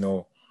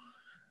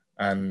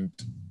 and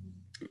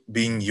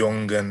being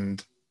young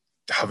and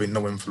having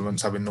no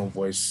influence, having no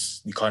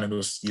voice, you kind of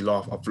you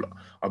laugh.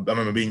 I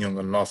remember being young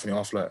and laughing it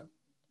off, like,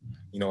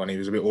 and it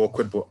was a bit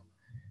awkward, but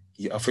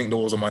yeah, I think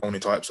those are my only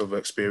types of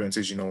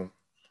experiences,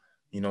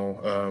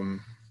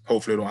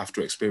 hopefully I don't have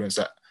to experience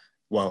that.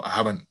 Well, I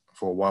haven't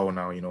for a while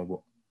now,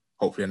 but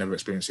hopefully I never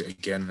experience it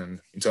again. And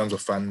in terms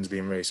of fans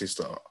being racist,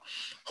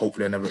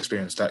 hopefully I never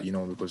experience that,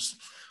 because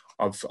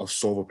I've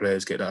saw the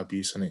players get that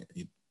abuse, and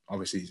it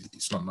obviously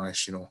it's not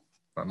nice,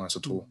 not nice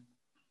at all.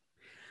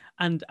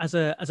 And as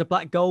a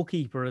black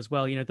goalkeeper as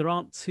well, there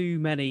aren't too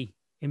many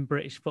in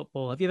British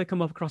football. Have you ever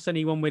come across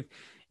anyone with,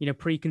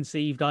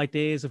 preconceived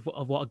ideas of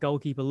what a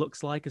goalkeeper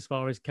looks like as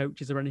far as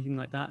coaches or anything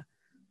like that?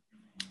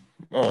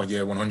 Oh yeah,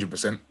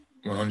 100%,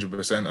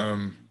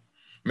 100%.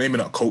 Maybe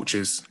not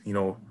coaches,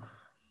 but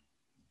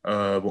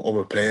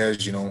other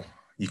players. You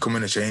come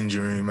in the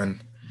changing room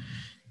and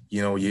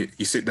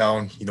you sit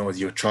down, with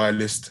your trial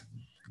list.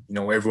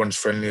 Everyone's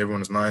friendly,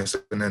 everyone's nice,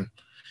 and then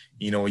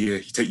you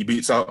take your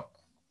beats out,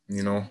 and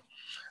then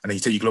you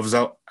take your gloves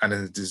out, and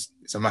then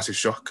it's a massive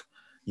shock.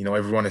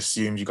 Everyone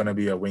assumes you're gonna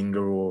be a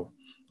winger or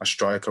a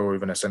striker or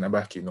even a centre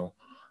back. So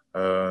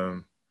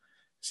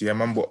yeah,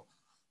 man. But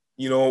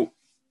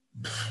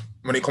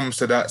when it comes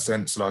to that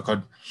sense, like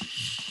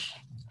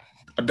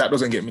that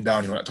doesn't get me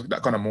down.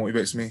 That kind of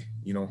motivates me.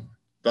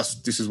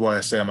 This is why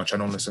I say I'm a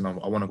channel listener.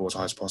 I want to go as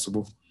high as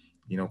possible.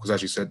 Because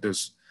as you said,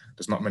 there's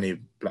not many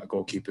black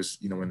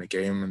goalkeepers, in the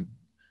game, and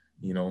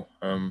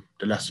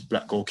the last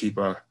black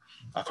goalkeeper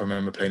I can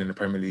remember playing in the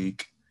Premier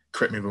League,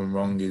 correct me if I'm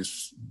wrong,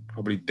 is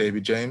probably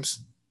David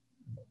James.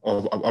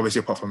 Or obviously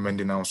apart from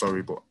Mendy now,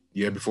 sorry, but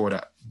yeah, before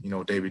that,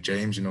 David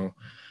James,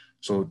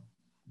 So,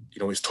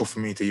 it's tough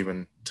for me to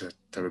even to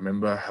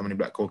remember how many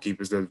black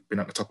goalkeepers there have been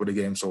at the top of the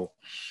game. So,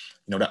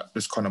 that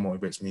just kind of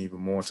motivates me even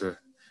more to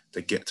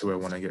get to where I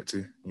want to get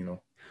to,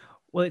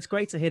 Well, it's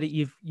great to hear that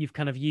you've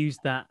kind of used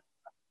that,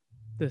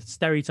 the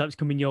stereotypes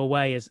coming your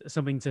way as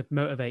something to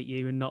motivate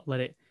you and not let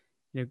it,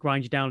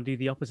 grind you down and do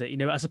the opposite.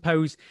 I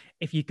suppose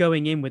if you're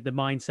going in with the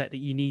mindset that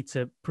you need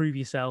to prove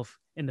yourself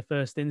in the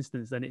first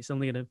instance, then it's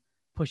only going to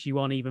push you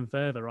on even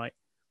further, right?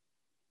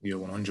 Yeah,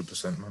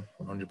 100%, man.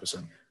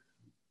 100%.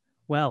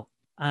 Well,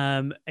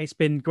 it's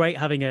been great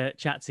having a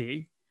chat to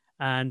you,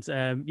 and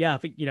yeah, I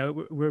think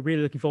we're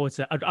really looking forward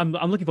to. I'm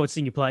looking forward to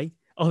seeing you play.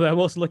 Although I'm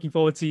also looking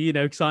forward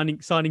to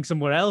signing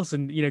somewhere else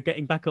and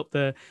getting back up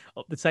the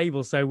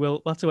table. So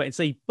we'll have to wait and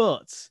see.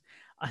 But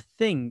I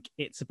think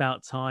it's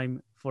about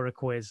time for a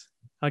quiz.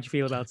 How do you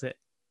feel about it?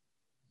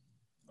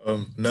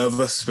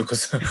 Nervous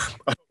because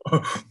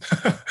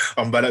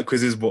I'm bad at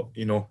quizzes, but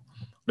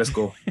let's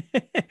go.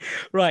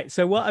 Right.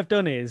 So what I've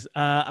done is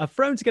I've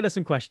thrown together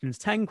some questions,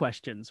 10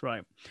 questions.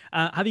 Right.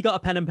 Have you got a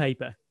pen and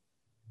paper?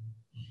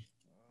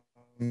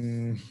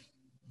 Mm,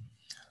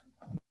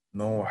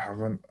 no, I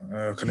haven't.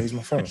 Can I use my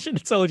I phone? should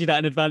have told you that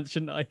in advance,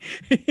 shouldn't I?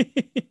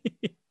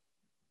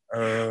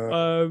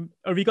 Uh,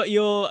 Have you got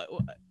your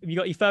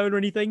phone or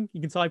anything?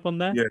 You can type on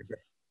there. yeah,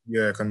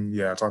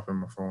 yeah, I type in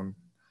my phone.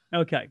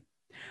 Okay.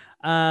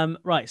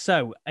 Right.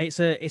 So it's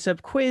a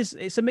quiz.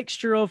 It's a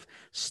mixture of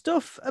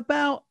stuff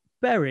about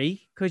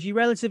Bury because you're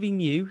relatively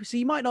new, so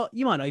you might not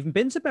even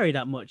been to Bury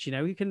that much.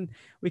 You can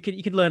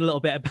learn a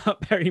little bit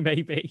about Bury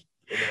maybe,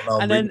 No,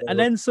 I'm and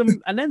reading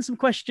then some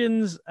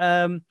questions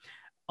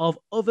of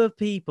other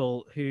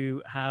people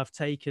who have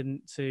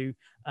taken to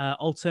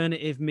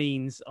alternative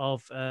means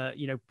of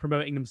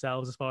promoting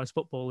themselves as far as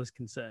football is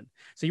concerned.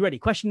 So you ready?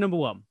 Question number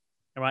one.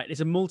 All right, it's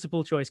a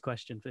multiple choice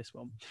question for this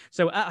one.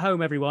 So at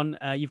home, everyone,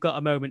 you've got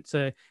a moment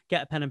to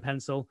get a pen and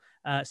pencil.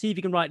 See if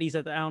you can write these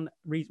down.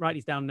 Write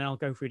these down, and I'll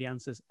go through the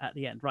answers at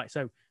the end. Right.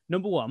 So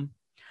number one,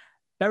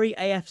 Bury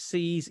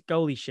AFC's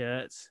goalie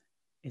shirt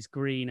is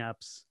green,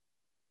 abs.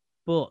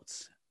 But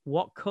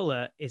what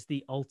color is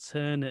the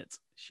alternate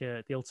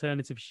shirt, the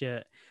alternative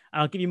shirt?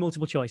 And I'll give you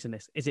multiple choice in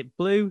this. Is it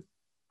blue,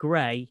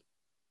 grey,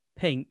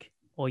 pink,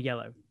 or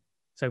yellow?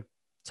 So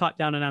type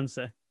down an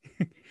answer.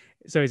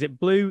 So is it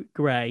blue,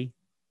 grey,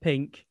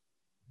 pink,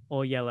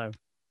 or yellow?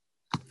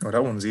 Oh,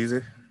 that one's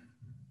easy.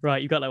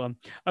 Right, you got that one.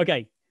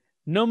 Okay,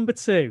 number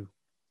two.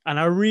 And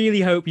I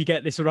really hope you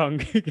get this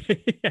wrong,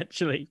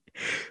 actually.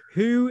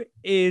 Who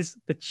is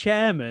the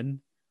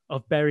chairman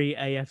of Bury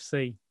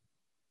AFC?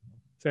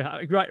 So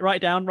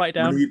write down, or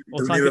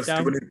type it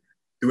down.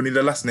 Do we need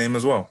the last name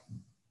as well?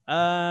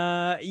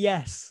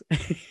 Yes.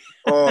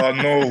 Oh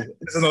no,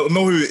 I don't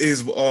know who it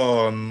is. But,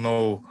 oh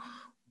no.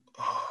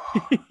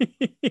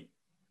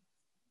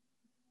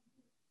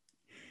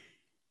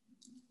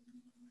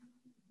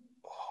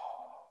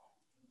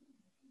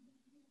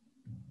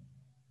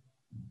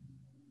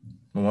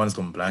 My mind's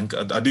gone blank.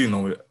 I do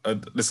know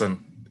it.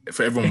 Listen,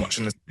 for everyone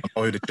watching this, I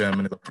know who the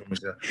chairman is. I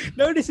promise you.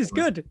 No, this is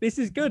good. This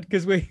is good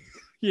because we're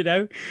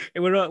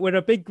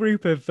a big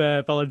group of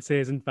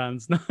volunteers and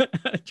fans, not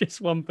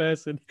just one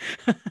person.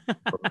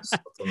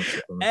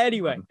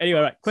 Anyway,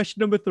 right.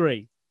 Question number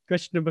three. So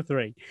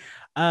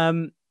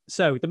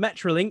the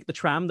Metrolink, the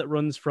tram that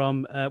runs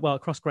from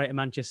across Greater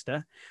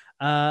Manchester,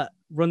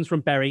 runs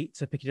from Bury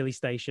to Piccadilly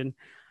Station.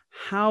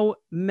 How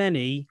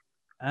many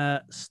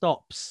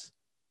stops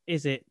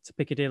is it to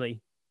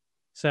Piccadilly?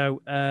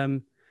 So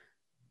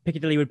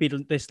Piccadilly would be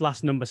this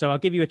last number. So I'll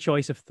give you a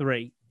choice of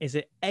 3. Is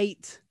it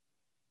 8,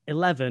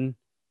 11,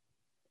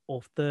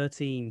 or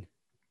 13?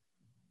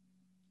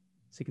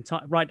 So you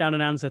can write down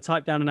an answer.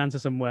 Type down an answer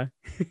somewhere.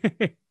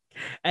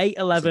 8,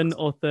 11,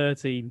 or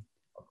 13.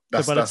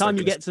 So by the time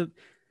you get to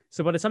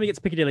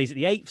Piccadilly, is it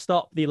the 8th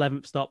stop, the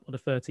 11th stop, or the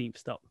 13th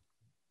stop?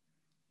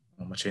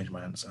 I'm gonna change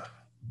my answer.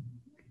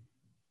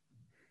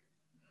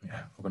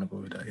 Yeah, we're gonna go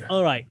with that. Yeah.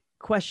 All right.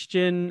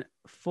 Question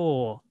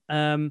 4.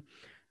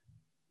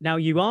 Now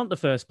you aren't the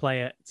first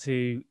player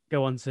to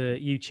go onto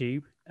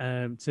YouTube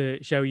to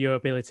show your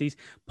abilities.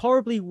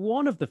 Probably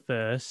one of the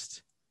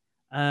first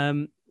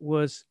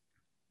was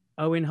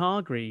Owen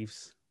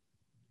Hargreaves,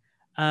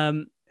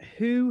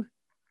 who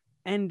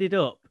ended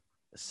up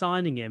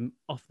signing him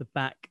off the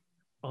back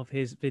of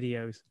his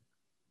videos.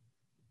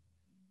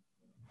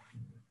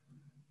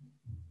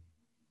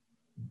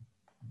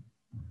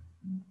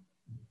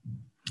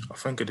 I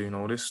think I do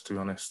know this, to be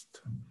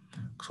honest,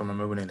 because I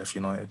remember when he left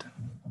United.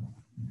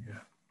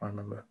 Yeah, I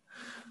remember.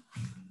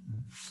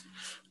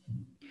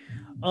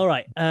 All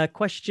right.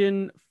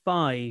 Question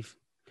 5.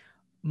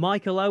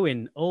 Michael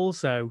Owen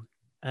also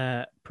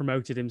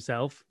promoted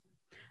himself.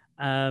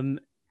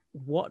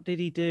 What did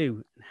he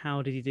do?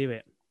 How did he do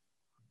it?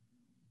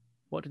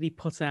 What did he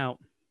put out?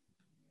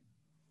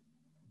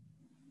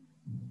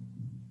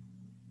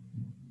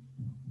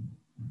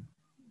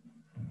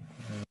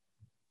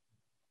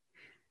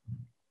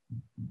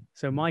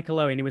 So Michael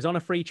Owen, he was on a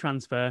free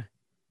transfer,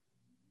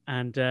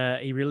 and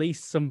he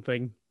released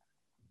something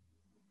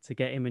to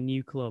get him a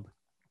new club.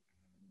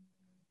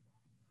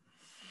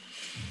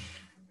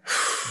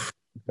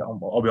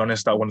 I'll be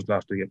honest, that one's going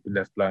to have to get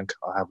left blank.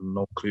 I have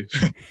no clue.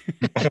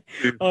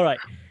 All right.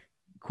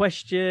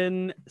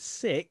 Question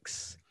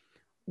 6.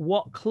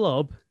 What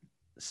club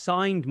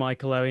signed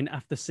Michael Owen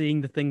after seeing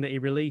the thing that he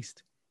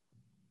released?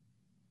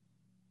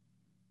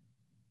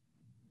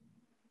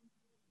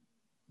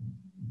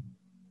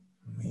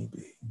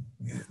 Maybe.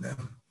 Yeah,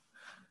 them.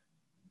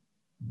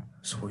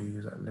 So he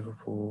was at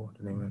Liverpool,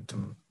 then he went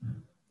to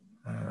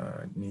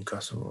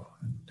Newcastle,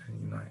 then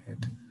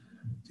United.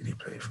 Did he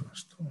play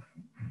first?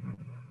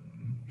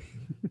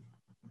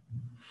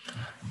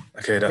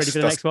 Okay, Ready for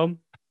the next one?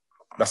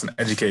 That's an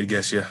educated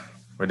guess, yeah.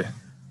 Ready.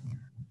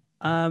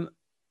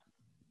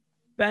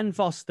 Ben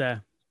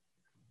Foster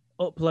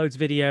uploads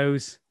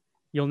videos.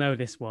 You'll know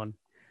this one.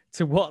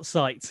 To what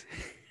site?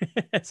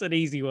 It's an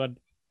easy one.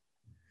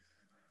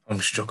 I'm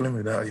struggling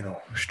with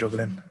that,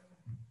 struggling.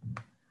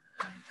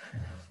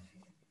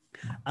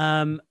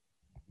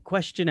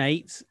 Question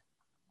 8.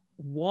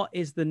 What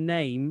is the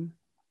name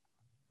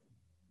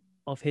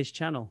of his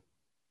channel?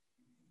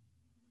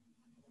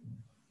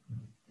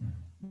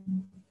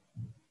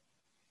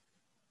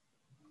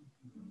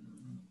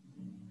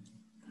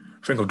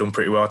 I think I've done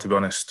pretty well, to be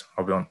honest.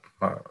 I've done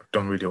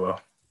really well.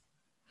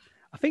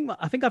 I think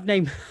I've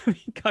named. I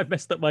think I've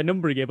messed up my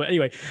numbering here, but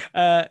anyway.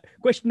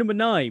 Question number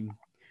 9.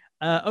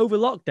 Over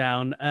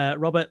lockdown,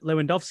 Robert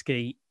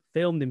Lewandowski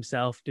filmed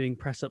himself doing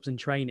press-ups and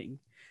training.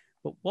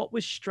 But what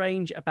was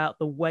strange about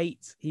the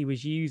weight he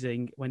was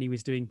using when he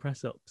was doing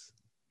press-ups?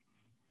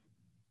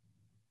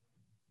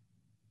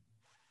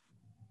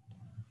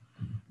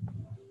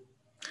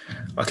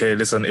 Okay,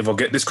 listen, if I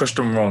get this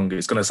question wrong,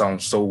 it's going to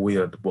sound so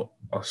weird, but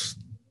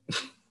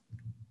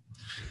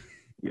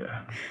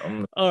yeah.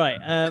 All right.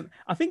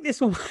 I think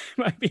this one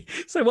might be.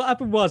 So what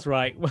happened was,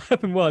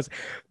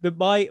 that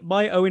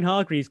my Owen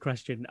Hargreaves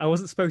question, I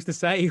wasn't supposed to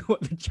say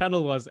what the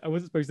channel was. I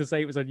wasn't supposed to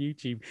say it was on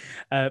YouTube.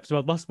 So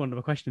I lost one of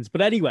the questions.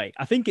 But anyway,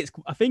 I think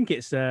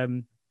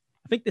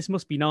this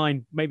must be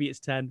 9. Maybe it's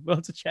 10. We'll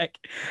have to check.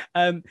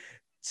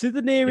 To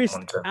the nearest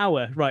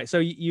hour, right? So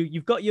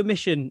you've got your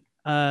mission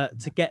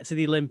to get to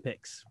the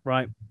Olympics,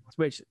 right?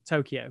 Which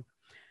Tokyo.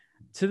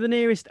 To the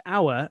nearest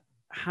hour,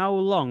 how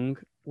long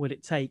would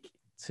it take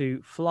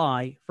to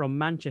fly from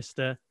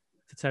Manchester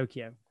to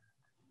Tokyo?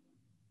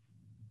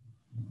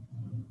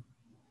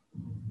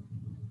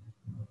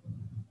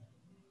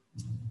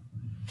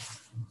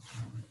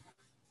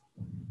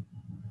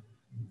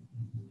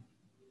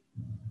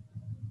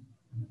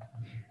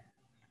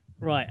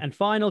 Right, and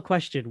final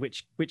question,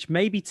 which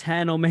may be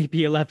 10 or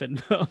maybe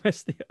 11, but I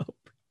messed it up.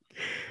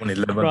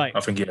 11. Right.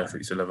 I think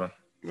it's 11.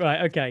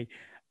 Right, okay.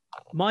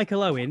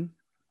 Michael Owen,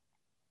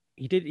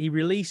 he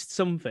released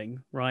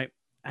something, right?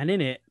 And in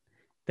it,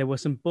 there were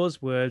some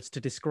buzzwords to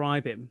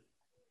describe him.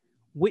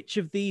 Which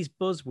of these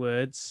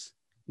buzzwords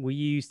were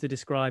used to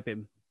describe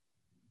him?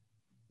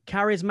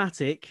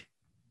 Charismatic,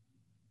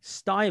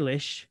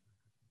 stylish,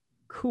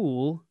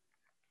 cool,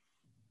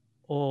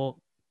 or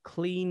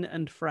clean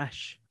and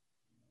fresh?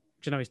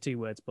 Which I know is 2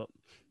 words, but...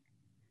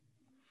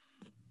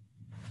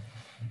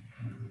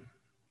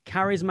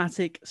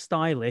 Charismatic,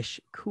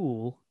 stylish,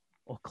 cool,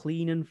 or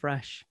clean and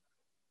fresh?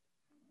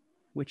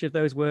 Which of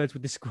those words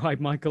would describe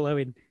Michael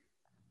Owen?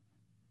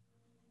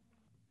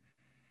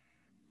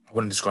 I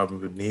wouldn't describe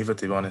him with neither,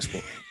 to be honest.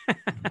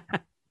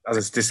 But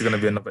this is going to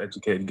be another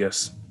educated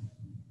guess.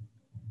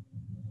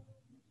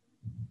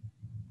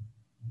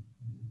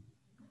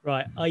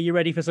 Right. Are you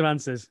ready for some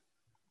answers?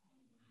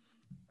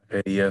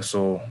 Okay, yeah.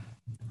 So,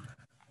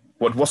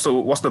 what's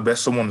the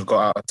best someone's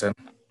got out of 10?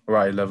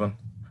 Right, 11.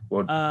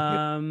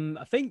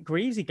 I think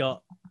Greavesy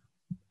got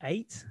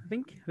 8. I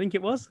think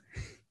it was.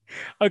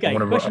 Okay.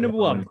 Question number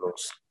 1.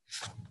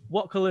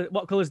 What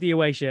color is the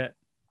away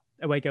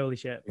goalie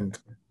shirt?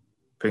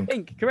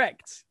 Pink.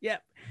 Correct.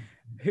 Yep.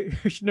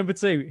 Question number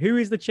 2. Who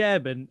is the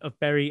chairman of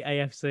Bury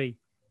AFC?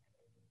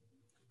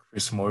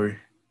 Chris Murray.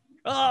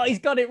 Oh, he's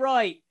got it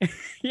right.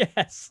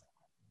 Yes.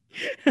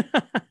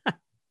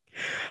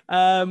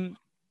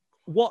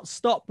 What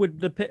stop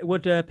would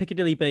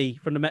Piccadilly be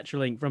from the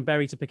Metrolink from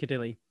Bury to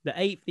Piccadilly? The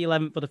 8th, the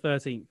 11th, or the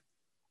 13th?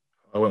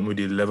 I went with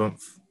the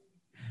 11th.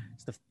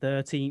 It's the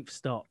 13th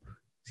stop.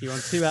 So you're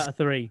on 2 out of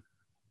 3.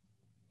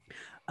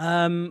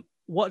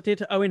 What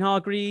did Owen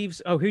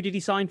Hargreaves? Oh, who did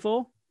he sign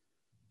for?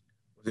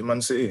 Was it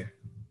Man City?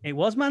 It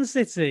was Man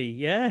City.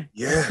 Yeah.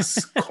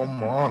 Yes.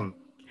 Come on.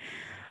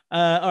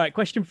 All right.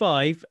 Question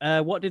 5.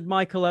 What did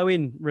Michael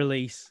Owen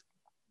release?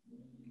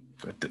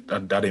 I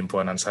didn't put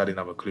an answer. I didn't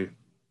have a clue.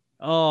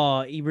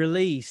 Oh, he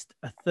released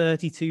a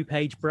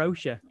 32-page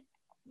brochure.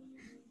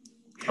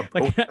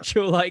 Like an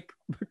actual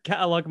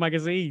catalog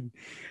magazine.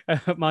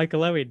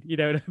 Michael Owen,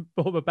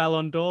 former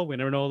Ballon d'Or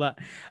winner and all that.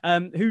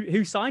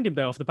 Who signed him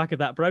though off the back of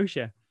that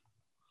brochure?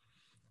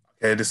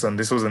 Okay, this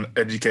was an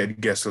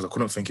educated guess because I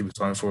couldn't think he was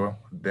signed for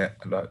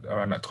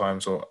around that time.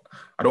 So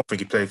I don't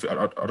think he played for.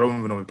 I don't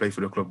even know if he played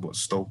for the club, but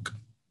Stoke.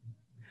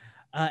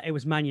 It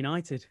was Man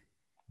United.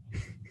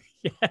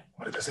 Yeah.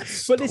 What does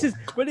it But this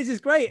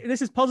is great.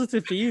 This is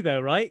positive for you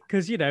though, right?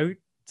 Because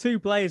 2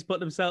 players put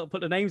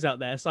their names out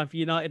there, signed for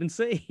United and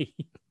City.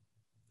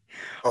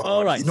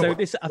 All right. So I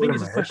think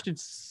this is question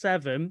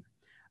 7.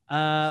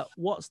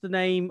 What's the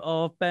name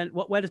of Ben?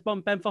 Where does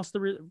Ben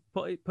Foster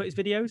put his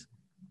videos?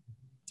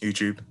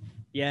 YouTube.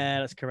 Yeah,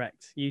 that's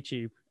correct.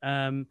 YouTube.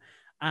 And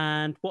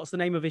what's the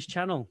name of his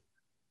channel?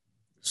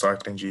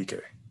 Cycling GK.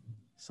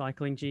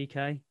 Cycling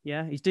GK.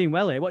 Yeah, he's doing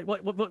well here. What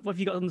have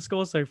you got on the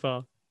score so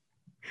far?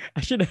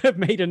 I should have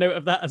made a note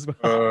of that as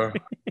well.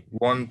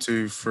 1,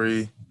 2,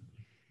 3,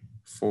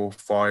 4,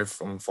 5.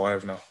 I'm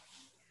 5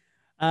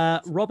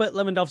 now. Robert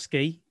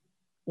Lewandowski.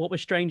 What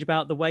was strange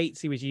about the weights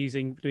he was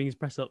using doing his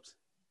press ups?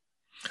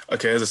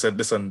 Okay, as I said,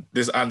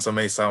 this answer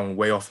may sound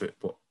way off it,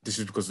 but this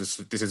is because this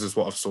is just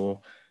what I saw.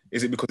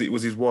 Is it because it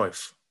was his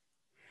wife?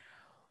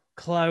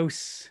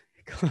 Close.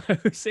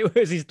 It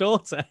was his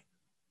daughter.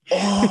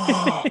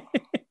 Oh,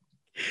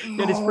 He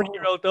had his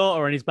 3-year-old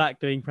daughter on his back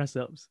doing press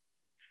ups.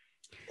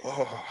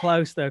 Oh.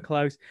 Close, though,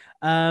 close.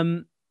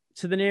 To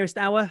the nearest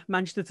hour,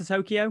 Manchester to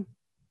Tokyo?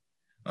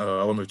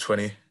 I went with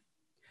 20.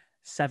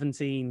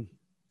 17.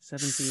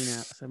 17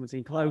 out,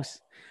 17.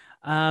 Close.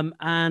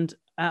 And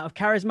out of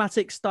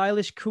charismatic,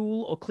 stylish,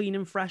 cool, or clean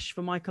and fresh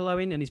for Michael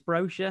Owen and his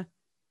brochure,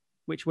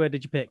 which word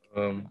did you pick?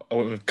 I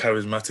went with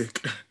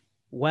charismatic.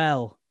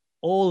 Well,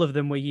 all of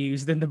them were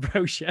used in the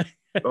brochure.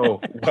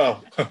 Oh,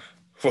 wow.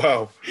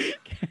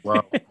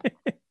 Wow.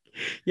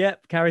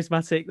 Yep,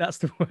 charismatic. That's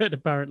the word,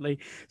 apparently.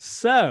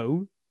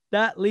 So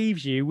that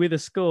leaves you with a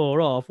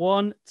score of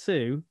 1,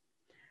 2,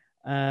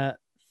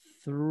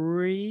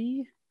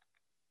 3,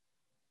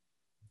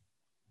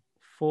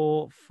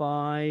 4,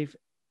 5.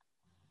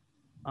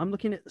 I'm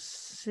looking at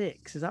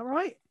 6. Is that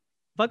right?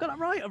 Have I got that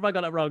right or have I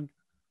got that wrong?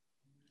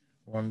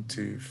 1,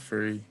 2,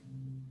 3,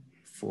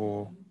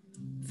 4,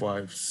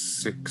 5,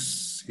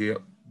 6.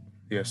 Yep.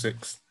 Yeah,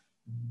 6.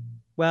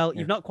 Well,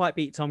 you've not quite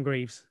beat Tom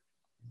Greaves,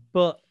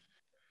 but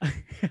I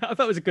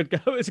thought it was a good go.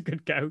 It was a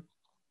good go.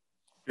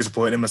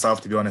 Disappointed in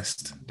myself, to be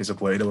honest.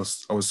 Disappointed. I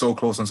was so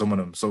close on some of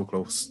them. So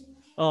close.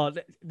 Oh,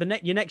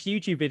 your next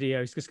YouTube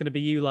video is just going to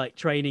be you like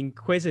training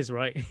quizzes,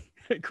 right?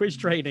 Quiz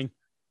training.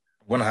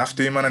 I'm gonna have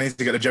to, man. I need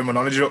to get the general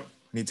knowledge up.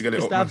 Need to get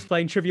it up. Gustav's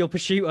playing Trivial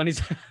Pursuit on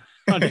his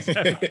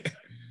own.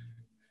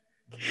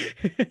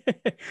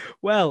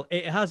 Well,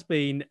 it has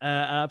been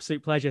an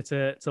absolute pleasure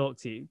to talk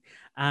to you,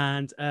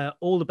 and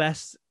all the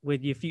best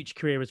with your future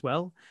career as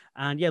well.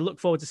 And yeah, look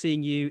forward to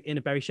seeing you in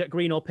a Bury shirt,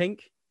 green or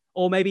pink,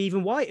 or maybe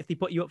even white if they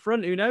put you up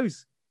front. Who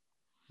knows?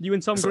 You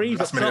and Tom Greaves.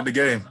 Last minute of the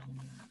game.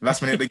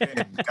 Last minute of the game.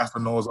 The gaffer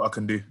knows what I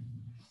can do.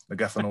 The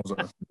gaffer knows what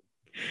I can do.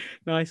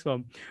 Nice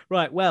one.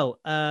 Right. Well,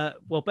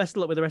 best of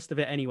luck with the rest of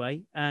it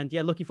anyway. And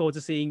yeah, looking forward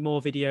to seeing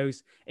more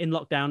videos in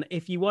lockdown.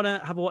 If you want to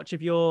have a watch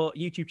of your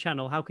YouTube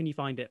channel, how can you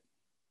find it?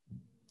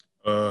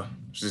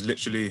 Just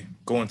literally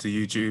go onto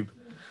YouTube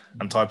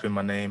and type in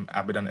my name,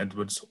 Abidan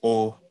Edwards,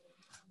 or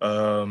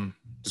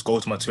just go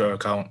to my Twitter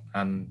account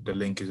and the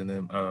link is in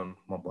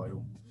my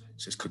bio.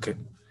 Just click it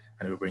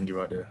and it will bring you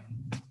right there.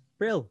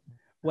 Brill.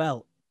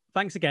 Well,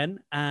 thanks again.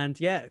 And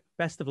yeah,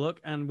 best of luck.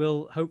 And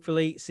we'll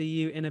hopefully see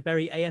you in a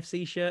Bury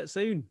AFC shirt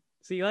soon.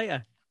 See you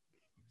later.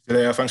 See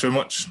you later. Thanks very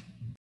much.